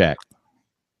 Jay and Jack.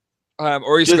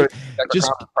 Or you just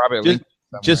probably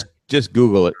just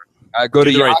Google it. Go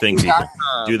Do to the right thing, people.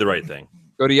 yahoo.com. Do the right thing.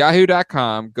 Go to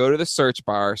yahoo.com, go to the search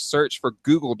bar, search for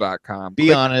google.com.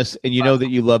 Be honest, and you know that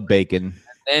you love bacon.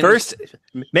 And First,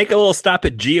 make a little stop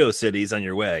at GeoCities on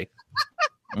your way.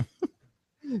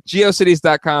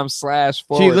 geocities.com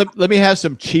 / Gee, let me have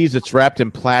some cheese that's wrapped in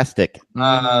plastic.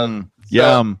 Yum.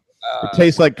 It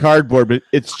tastes like cardboard, but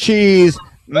it's cheese.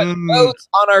 But vote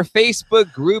on our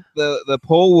Facebook group. The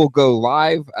poll will go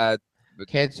live.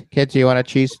 Kids, do you want a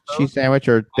cheese sandwich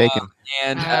or bacon?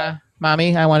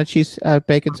 Mommy, I want a cheese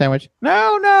bacon sandwich.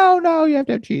 No, you have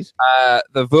to have cheese.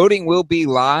 The voting will be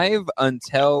live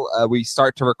until we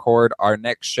start to record our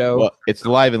next show. Well, it's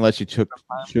live unless you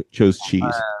chose cheese.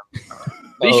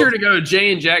 Be sure to go to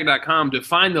jayandjack.com to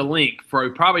find the link for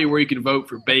probably where you can vote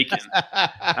for bacon.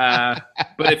 But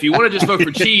if you want to just vote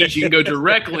for cheese, you can go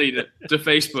directly to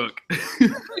Facebook.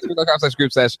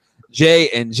 Facebook.com/group/Jay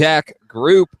and Jack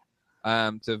group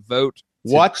to vote.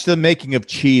 Watch the making of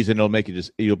cheese, and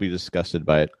you'll be disgusted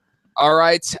by it. All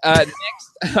right.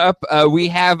 Next up, we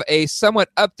have a somewhat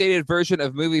updated version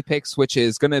of Movie Picks, which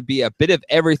is going to be a bit of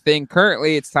everything.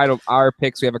 Currently, it's titled Our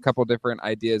Picks. We have a couple different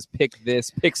ideas. Pick this,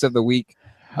 Picks of the Week.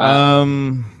 I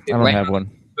don't have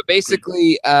one. But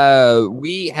basically,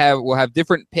 we'll have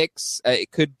different picks.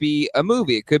 It could be a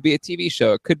movie. It could be a TV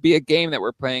show. It could be a game that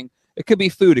we're playing. It could be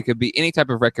food. It could be any type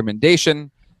of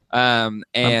recommendation. And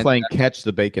I'm playing Catch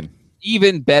the Bacon.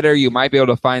 Even better, you might be able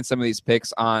to find some of these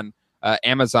picks on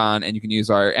Amazon, and you can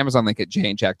use our Amazon link at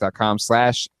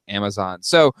jayandjack.com/Amazon.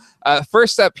 So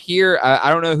first up here,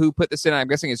 I don't know who put this in. I'm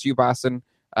guessing it's you, Boston.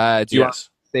 Do you want to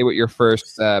say what your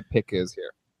first pick is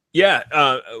here? Yeah,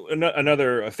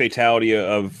 another fatality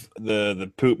of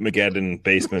the Poop Mageddon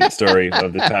basement story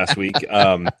of the past week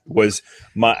was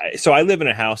So I live in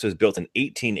a house that was built in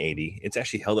 1880. It's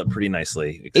actually held up pretty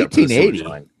nicely.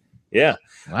 1880? Yeah.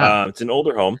 Wow. It's an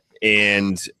older home,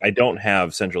 and I don't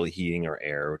have central heating or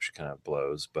air, which kind of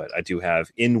blows, but I do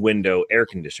have in-window air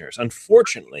conditioners.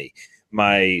 Unfortunately,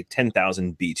 my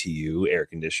 10,000 BTU air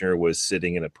conditioner was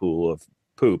sitting in a pool of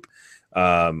poop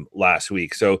last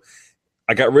week. So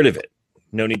I got rid of it.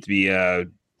 No need to be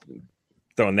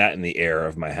throwing that in the air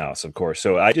of my house, of course.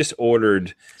 So I just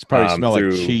ordered. It's probably smell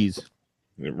like cheese.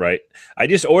 Right. I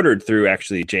just ordered through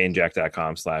actually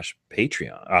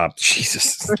jayandjack.com/Patreon.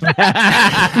 Jesus.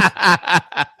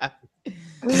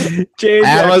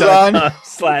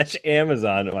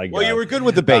 Amazon. Oh my God. Well, you were good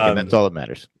with the bacon. That's all that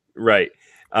matters. Right.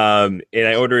 And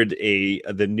I ordered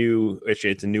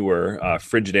it's a newer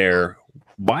Frigidaire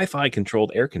Wi-Fi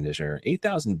controlled air conditioner,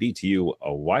 8,000 BTU, a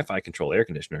Wi-Fi controlled air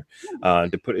conditioner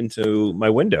to put into my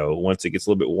window once it gets a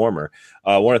little bit warmer.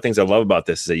 One of the things I love about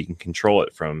this is that you can control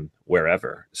it from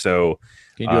wherever. So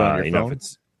can you do it on your phone?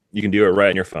 You can do it right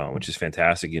on your phone, which is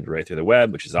fantastic. You can do it right through the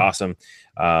web, which is awesome.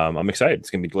 I'm excited.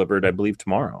 It's going to be delivered, I believe,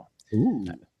 tomorrow. Ooh,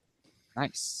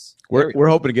 nice. We're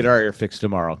hoping to get our air fixed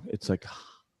tomorrow. It's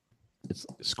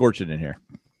scorching in here.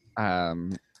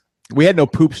 We had no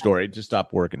poop story. It just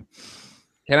stopped working.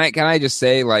 Can I just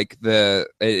say, like,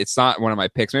 it's not one of my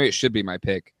picks. Maybe it should be my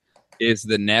pick. Is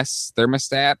the Nest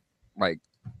thermostat, like,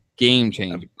 game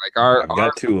changing? Like I've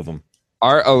got two of them.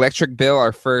 Our electric bill,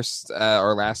 our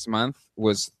last month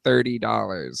was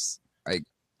 $30. Like,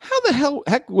 how the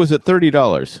heck was it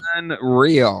 $30?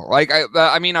 Unreal. Like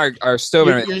I mean, our stove.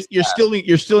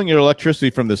 You're stealing your electricity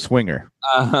from the swinger.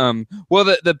 Well,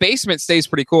 the basement stays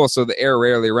pretty cool, so the air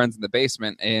rarely runs in the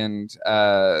basement, and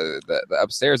the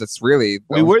upstairs. It's really.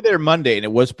 We were there Monday, and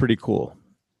it was pretty cool.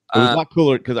 It was a lot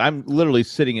cooler because I'm literally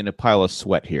sitting in a pile of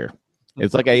sweat here.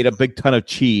 It's like I ate a big ton of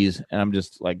cheese, and I'm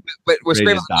just like, but what's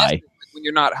ready great to die. When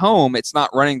you're not home, it's not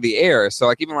running the air. So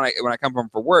like even when I come home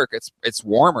for work, it's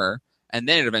warmer, and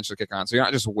then it eventually kick on. So you're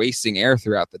not just wasting air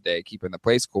throughout the day, keeping the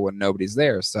place cool when nobody's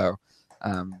there. So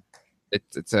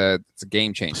it's a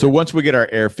game changer. So once we get our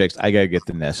air fixed, I gotta get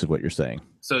the Nest. Is what you're saying?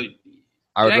 So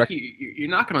Jack, you're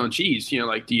knocking on cheese. You know,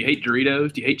 like, do you hate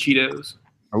Doritos? Do you hate Cheetos?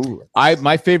 Oh,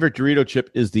 my favorite Dorito chip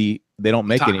is they don't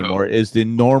make Taco. anymore. Is the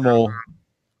normal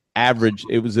average?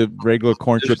 It was a regular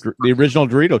corn chip, the original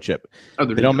Dorito chip. Oh,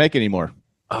 they don't make anymore.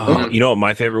 Oh, you know what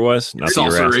my favorite was? Not that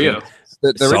you're Salsa asking. Rio.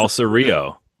 Salsa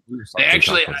Rio. They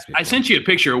actually, I sent you a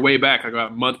picture way back, like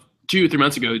about a month, 2 or 3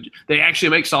 months ago. They actually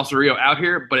make Salsa Rio out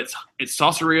here, but it's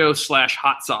Salsa Rio /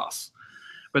 hot sauce.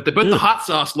 But they put the hot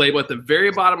sauce label at the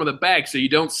very bottom of the bag so you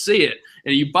don't see it.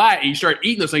 And you buy it and you start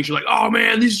eating those things. You're like, oh,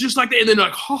 man, these are just like that. And then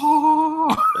like,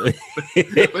 oh.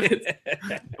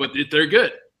 but they're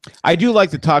good. I do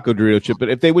like the taco Dorito chip, but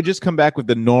if they would just come back with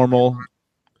the normal,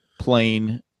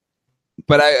 plain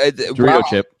but Dorito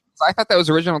chip. I thought that was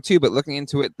original too, but looking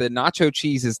into it, the nacho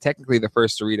cheese is technically the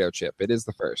first Dorito chip. It is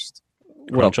the first.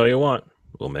 Crunch all you want.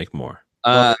 We'll make more.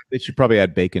 They should probably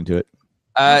add bacon to it.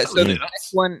 So the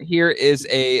next one here is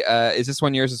is this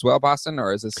one yours as well, Boston,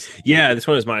 or is this? Yeah, this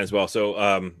one is mine as well.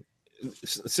 So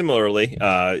similarly,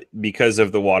 because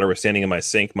of the water was standing in my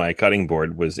sink, my cutting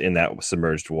board was in that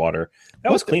submerged water.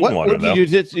 That was clean water, though.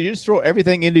 Did you just throw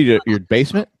everything into your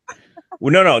basement?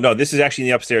 Well, no. This is actually in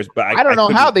the upstairs. But I don't know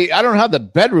how the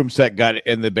bedroom set got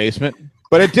in the basement,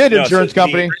 but it did. Insurance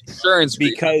company. Insurance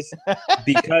because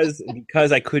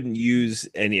I couldn't use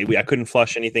any. I couldn't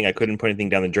flush anything. I couldn't put anything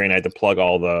down the drain. I had to plug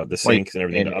all the sinks and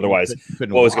everything. Otherwise,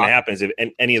 what was going to happen is if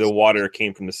any of the water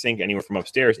came from the sink anywhere from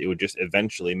upstairs, it would just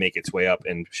eventually make its way up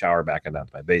and shower back into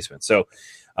my basement. So.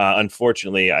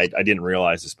 Unfortunately, I didn't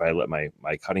realize this, but I let my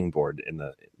cutting board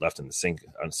left in the sink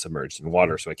submerged in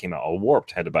water, so I came out all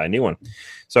warped. Had to buy a new one.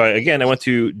 So I went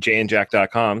to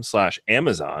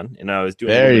jandjack.com/Amazon, and I was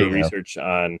doing a little bit of research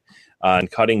on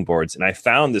cutting boards, and I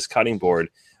found this cutting board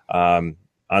on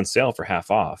sale for half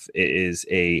off. It is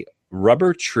a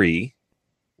rubber tree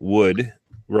wood,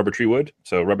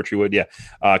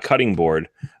 cutting board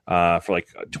for like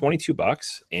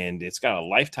 $22, and it's got a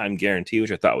lifetime guarantee,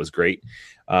 which I thought was great.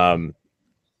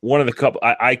 One of the couple,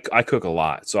 I cook a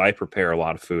lot, so I prepare a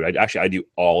lot of food. I do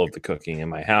all of the cooking in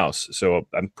my house, so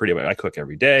I cook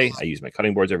every day. I use my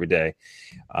cutting boards every day,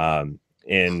 and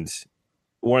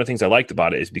one of the things I liked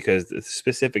about it is because the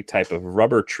specific type of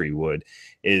rubber tree wood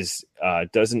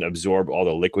doesn't absorb all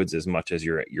the liquids as much as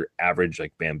your average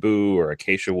like bamboo or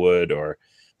acacia wood or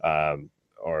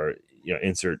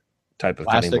insert type of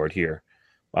cutting board here.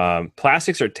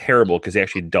 Plastics are terrible because they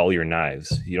actually dull your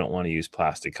knives. You don't want to use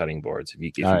plastic cutting boards if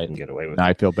you can get away with it.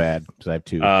 I feel bad because I have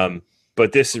two.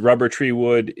 But this rubber tree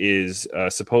wood is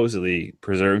supposedly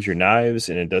preserves your knives,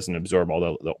 and it doesn't absorb all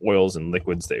the oils and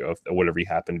liquids that whatever you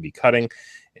happen to be cutting,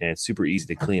 and it's super easy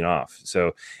to clean off.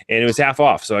 So, and it was half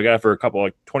off, so I got it for a couple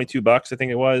like $22, I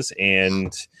think it was,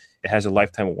 and it has a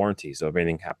lifetime warranty. So if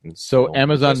anything happens, so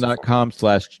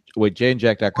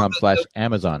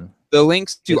Amazon.com/jandjack.com/Amazon. The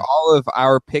links to all of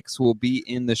our picks will be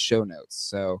in the show notes.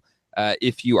 So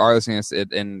if you are listening to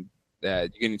this, and you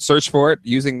can search for it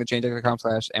using the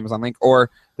jandjack.com/Amazon link, or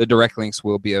the direct links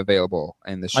will be available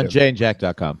in the show. On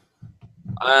jandjack.com.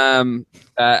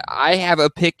 I have a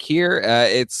pick here.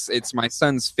 It's my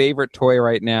son's favorite toy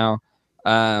right now,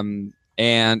 and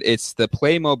it's the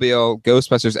Playmobil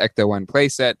Ghostbusters Ecto-1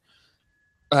 playset.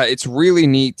 It's really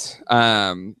neat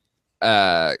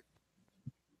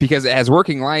because it has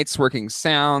working lights, working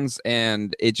sounds,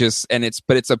 and it's a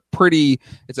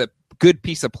good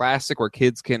piece of plastic where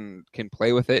kids can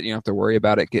play with it. You don't have to worry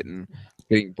about it getting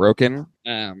broken.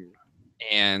 And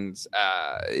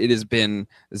it has been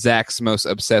Zach's most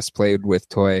obsessed played with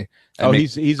toy.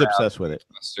 He's obsessed with it.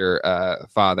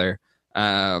 Father.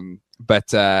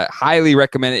 But highly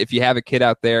recommend it if you have a kid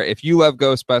out there. If you love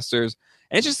Ghostbusters,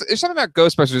 and there's something about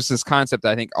Ghostbusters, this concept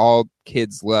that I think all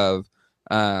kids love.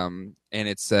 And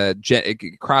it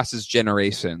crosses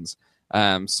generations.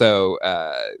 So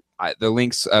the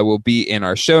links will be in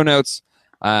our show notes.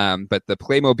 But the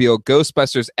Playmobil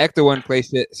Ghostbusters Ecto-1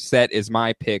 playset is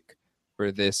my pick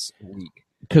for this week.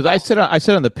 Because I said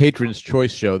on the Patrons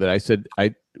Choice show that I said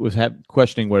I was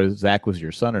questioning whether Zach was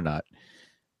your son or not.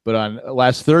 But on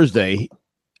last Thursday,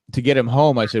 to get him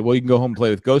home, I said, well, you can go home and play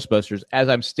with Ghostbusters. As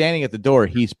I'm standing at the door,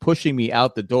 he's pushing me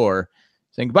out the door,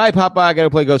 saying, bye, Papa, I got to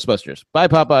play Ghostbusters. Bye,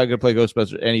 Papa, I got to play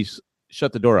Ghostbusters. And he's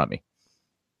shut the door on me.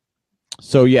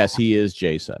 So, yes, he is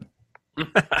Jason. It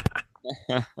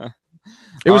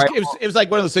was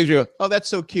like one of those things where you go, oh, that's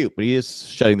so cute. But he is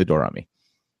shutting the door on me.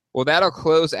 Well, that'll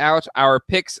close out our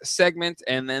picks segment.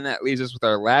 And then that leaves us with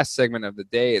our last segment of the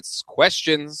day. It's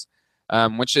questions,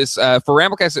 which is, for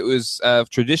Ramblecast, it was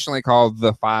traditionally called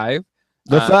The Five.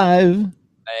 The Five.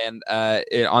 And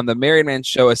on the Married Man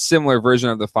show, a similar version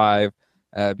of The Five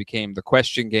became the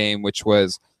question game, which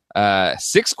was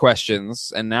 6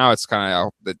 questions, and now it's kind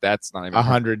of that's not even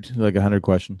 100, like 100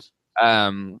 questions.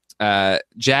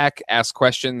 Jack asks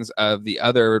questions of the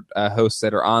other hosts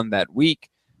that are on that week,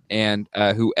 and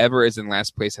whoever is in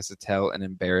last place has to tell an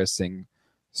embarrassing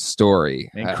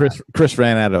story. And Chris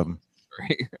ran out of them.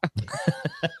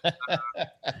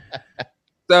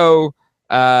 So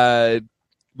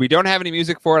we don't have any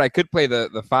music for it. I could play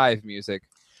the 5 music.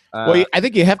 Well, I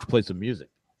think you have to play some music.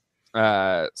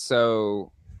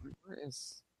 So where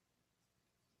is?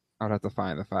 I would have to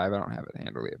find the 5. I don't have it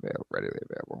readily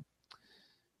available.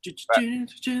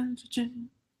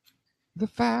 The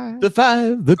 5. The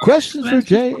 5. The questions for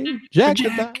Jay. Jack. The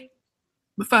 5.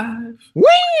 The 5.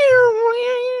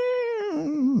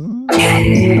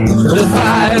 The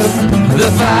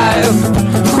five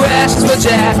questions for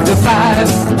Jack. The five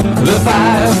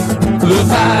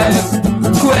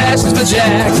questions for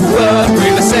Jack. What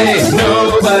will I say?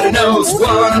 Nobody knows.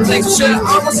 One thing for sure,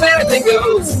 almost anything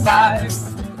goes.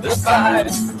 The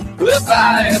five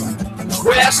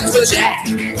questions for Jack.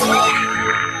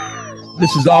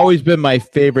 This has always been my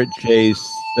favorite Jay's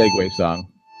segue song.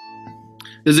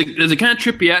 Does it kind of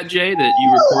trip you out, Jay, that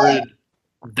you recorded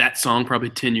that song probably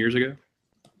 10 years ago?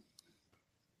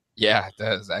 Yeah, it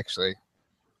does, actually.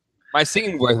 My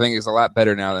singing boy thing is a lot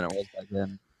better now than it was back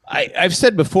then. I've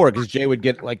said before, because Jay would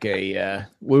get like we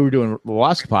were doing the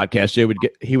Lost podcast,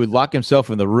 he would lock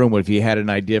himself in the room if he had an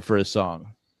idea for a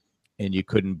song and you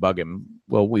couldn't bug him.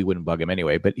 Well, we wouldn't bug him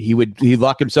anyway, but he'd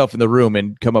lock himself in the room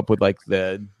and come up with like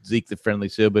the Zeke the Friendly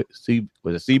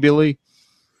Seabilly?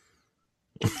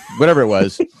 Whatever it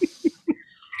was.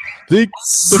 Zeke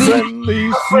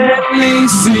the Friendly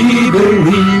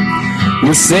Seabilly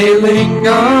was sailing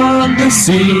on the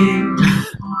sea.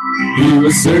 He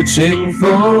was searching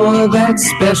for that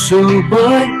special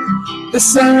boy, the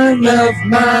son of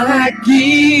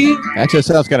Mikey. Actually, it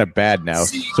sounds kind of bad now.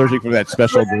 Searching for that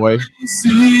special boy.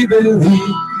 Seabilly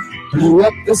blew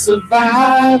up the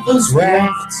survivor's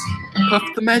raft. Puff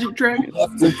the Magic Dragon.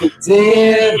 Left them for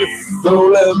dead,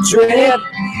 full of dread,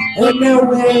 and no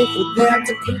way for them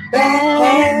to come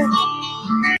back.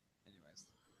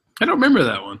 I don't remember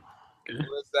that one.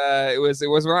 It was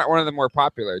not one of the more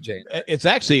popular, Jane. It's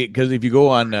actually because if you go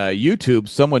on YouTube,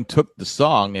 someone took the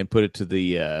song and put it to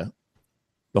the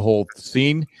whole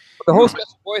scene. The whole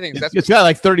special boy thing. It's got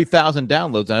like 30,000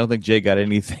 downloads. I don't think Jay got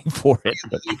anything for it.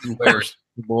 But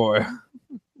boy,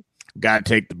 gotta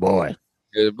take the boy.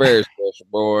 It's a very special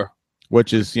boy.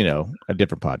 Which is, a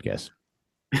different podcast.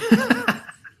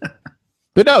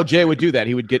 But no, Jay would do that.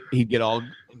 He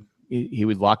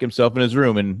would lock himself in his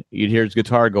room and you'd hear his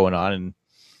guitar going on and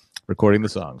recording the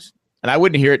songs. And I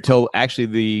wouldn't hear it till actually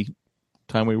the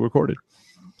time we recorded.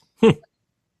 There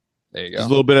you go. Just a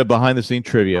little bit of behind the scenes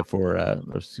trivia for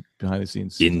behind the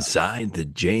scenes. Inside the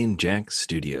Jay and Jack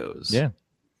studios. Yeah.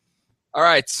 All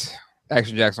right.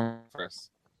 Action Jackson first.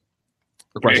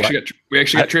 We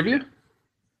actually got trivia?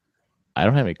 I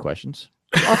don't have any questions.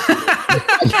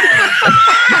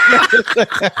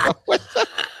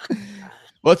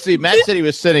 Let's see. Matt said he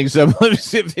was sitting, so let me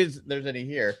see if there's any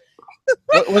here.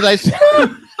 What was I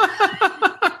saying?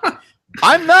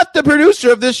 I'm not the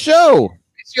producer of this show.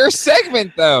 It's your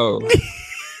segment, though.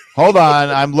 Hold on.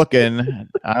 I'm looking.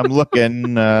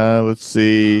 Let's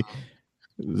see.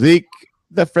 Zeke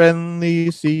the Friendly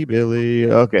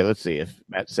Seabilly. Okay, let's see if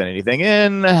Matt sent anything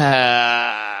in.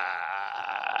 I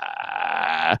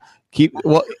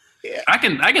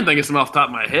can think of some off the top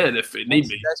of my head if it need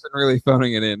be. That's been really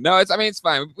phoning it in. No, it's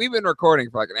fine. We've been recording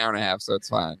for like an hour and a half, so it's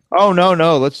fine. Oh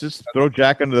no. Let's just throw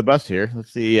Jack under the bus here.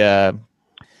 Let's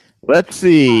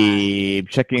see.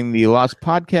 Checking the Lost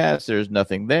podcast. There's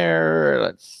nothing there.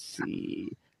 Let's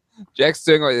see. Jack's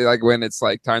doing like when it's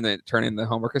like time to turn in the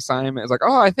homework assignment. It's like,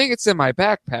 oh, I think it's in my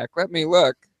backpack. Let me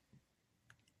look.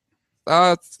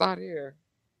 Oh, it's not here.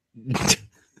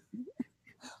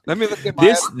 Let me look at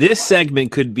my this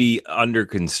segment could be under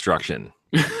construction.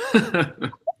 Cue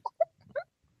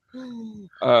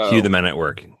the men at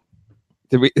work.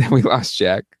 Did we lost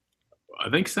Jack?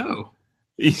 I think so.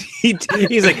 He's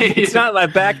like, it's not my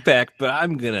backpack, but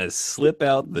I'm gonna slip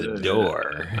out the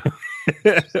door.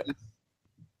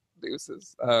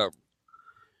 Deuces.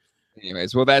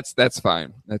 Anyways, well, that's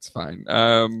fine. That's fine.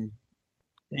 There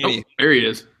he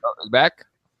is. Back.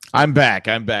 I'm back.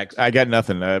 I got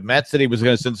nothing. Matt said he was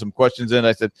going to send some questions in.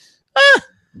 I said,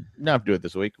 no, I'm doing it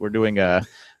this week. We're doing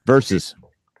verses.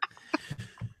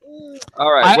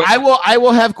 All right. I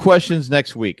will have questions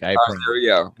next week. There we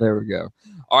go.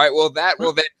 All right. Well, that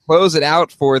will then close it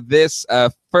out for this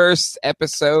first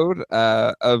episode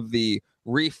of the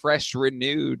refreshed,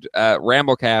 renewed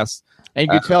Ramblecast. And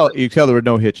you can tell there were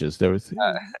no hitches. There was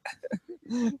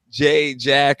Jay,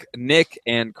 Jack, Nick,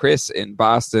 and Chris in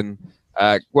Boston.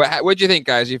 What'd you think,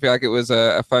 guys? You feel like it was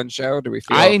a fun show? Do we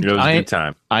feel it was a good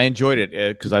time? I enjoyed it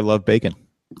because I love bacon.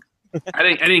 I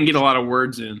didn't get a lot of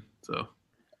words in, so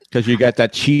because you got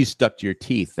that cheese stuck to your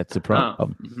teeth. That's the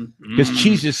problem. Because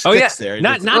cheese just sticks there.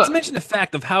 Not to mention the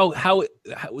fact of how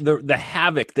the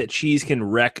havoc that cheese can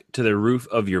wreak to the roof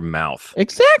of your mouth.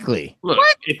 Exactly. Look,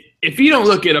 if you don't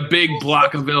look at a big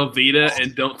block of Velveeta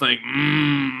and don't think,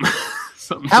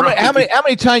 How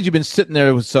many times you've been sitting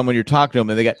there with someone, you're talking to them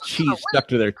and they got cheese stuck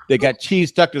to their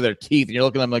teeth and you're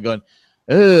looking at them like going,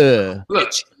 ugh.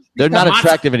 Look, they're not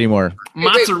attractive anymore.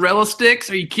 Mozzarella sticks?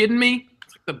 Are you kidding me?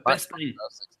 It's like the best thing.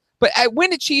 But when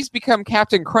did cheese become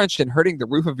Captain Crunch and hurting the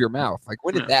roof of your mouth? Like,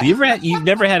 when did that? You've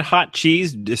never had hot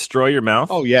cheese destroy your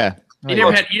mouth? Oh yeah. You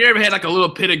never had like a little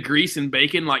pit of grease and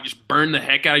bacon like just burn the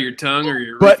heck out of your tongue or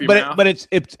your But mouth?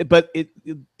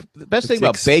 the best thing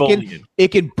about bacon, it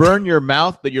can burn your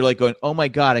mouth, but you're like going, oh my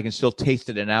god, I can still taste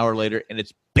it an hour later, and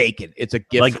it's bacon. It's a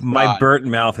gift. Like my burnt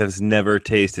mouth has never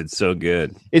tasted so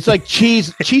good. It's like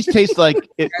cheese. Cheese tastes like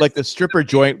the stripper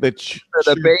joint. The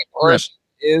debate portion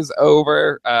is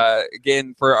over.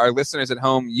 Again, for our listeners at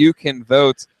home, you can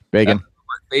vote. Bacon.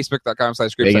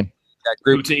 Facebook.com/group.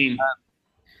 Routine.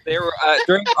 They were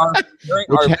during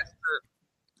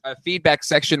our feedback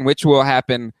section, which will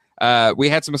happen. We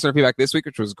had some listener feedback this week,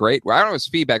 which was great. Well, I don't know if it was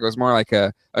feedback; it was more like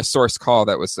a source call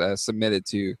that was submitted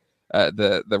to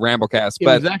the Ramblecast.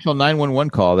 But it was an actual 911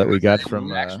 call that we got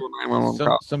from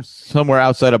somewhere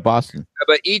outside of Boston.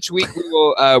 But each week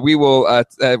we will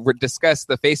discuss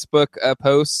the Facebook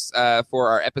posts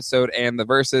for our episode and the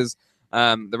verses.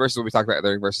 The verses will be talked about in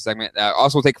the verses segment.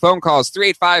 Also, we'll take phone calls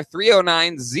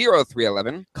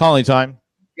 385-309-0311. Calling time.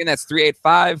 Again, that's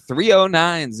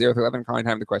 385-309-0311. Calling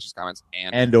time to questions, comments,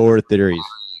 and or theories.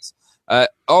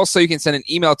 Also, you can send an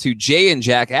email to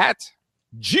jayandjack at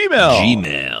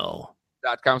gmail.com.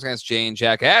 That's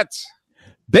jayandjack at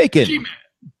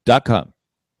bacon.com.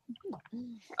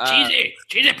 Cheesy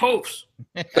poofs.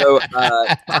 So,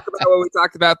 talk about what we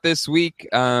talked about this week.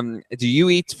 Do you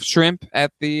eat shrimp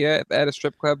at a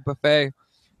strip club buffet?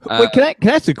 Wait, can I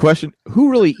ask a question?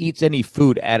 Who really eats any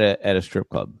food at a strip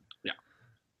club? Yeah,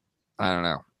 I don't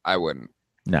know. I wouldn't.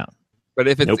 No. But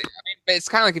if it's, I mean, it's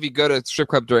kind of like if you go to a strip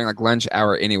club during like lunch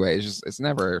hour anyway. It's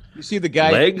never. You see the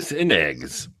guy. Legs and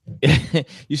eggs.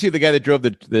 You see the guy that drove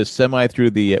the semi through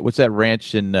the what's that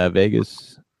ranch in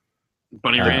Vegas?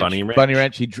 Bunny Ranch. Bunny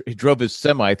Ranch. He drove his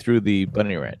semi through the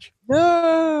Bunny Ranch.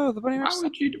 No, the Bunny Ranch.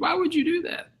 Why would you do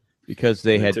that? Because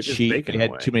they had cheese. They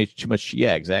had too much.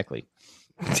 Yeah, exactly.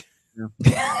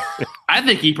 I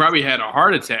think he probably had a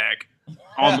heart attack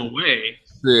on the way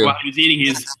while he was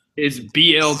eating his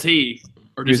BLT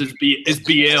or just his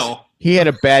BL. He had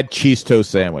a bad cheese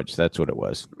toast sandwich. That's what it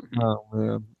was. Oh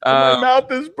man, my mouth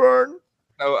is burned.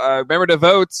 So remember to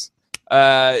vote.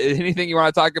 Anything you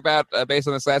want to talk about based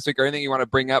on this last week, or anything you want to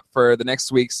bring up for the next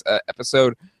week's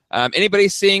episode? Anybody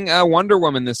seeing Wonder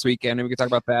Woman this weekend? And we can talk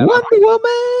about that. Wonder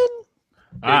Woman.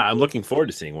 I'm looking forward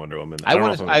to seeing Wonder Woman. I'd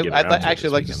actually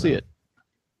like to see it.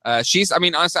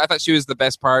 Honestly, I thought she was the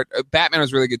best part. Batman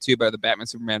was really good too, but the Batman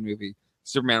Superman movie,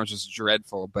 Superman was just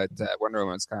dreadful. But Wonder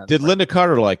Woman's kind of. Did Linda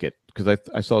Carter like it? Because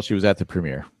I saw she was at the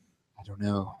premiere. I don't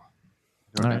know.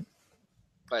 All right.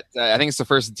 But I think it's the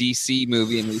first DC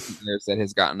movie in recent years that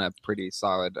has gotten a pretty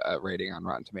solid rating on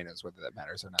Rotten Tomatoes, whether that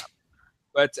matters or not.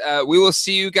 But we will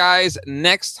see you guys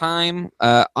next time.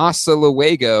 Hasta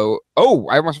luego. Oh,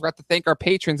 I almost forgot to thank our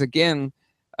patrons again.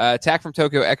 Tack from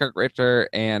Tokyo, Eckhart Richter,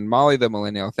 and Molly the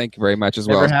Millennial. Thank you very much as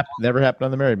well. Never happened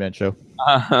on the Mary Man Show.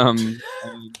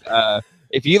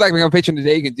 If you'd like to become a patron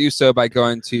today, you can do so by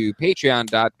going to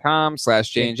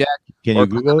patreon.com/JaneJack. Can you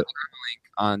Google it? Link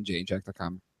on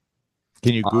janejack.com.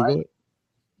 Can you Google it?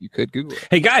 You could Google it.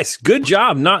 Hey guys, good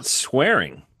job not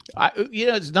swearing.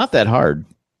 It's not that hard.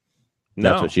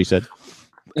 That's what she said.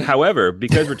 However,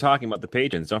 because we're talking about the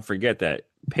patrons, don't forget that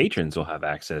patrons will have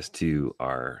access to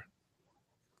our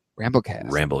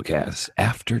Ramblecast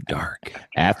After Dark.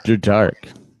 After dark.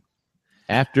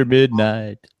 After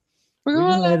midnight. We're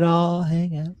gonna let it all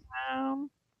hang out.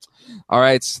 All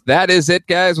right, that is it,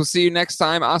 guys. We'll see you next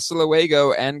time. Hasta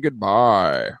luego and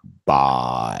goodbye.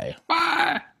 Bye.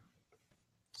 Bye.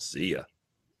 See ya.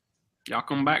 Y'all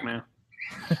come back now.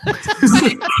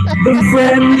 The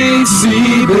friendly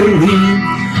sea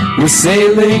beneath was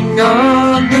sailing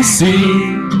on the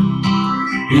sea.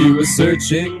 He was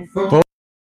searching for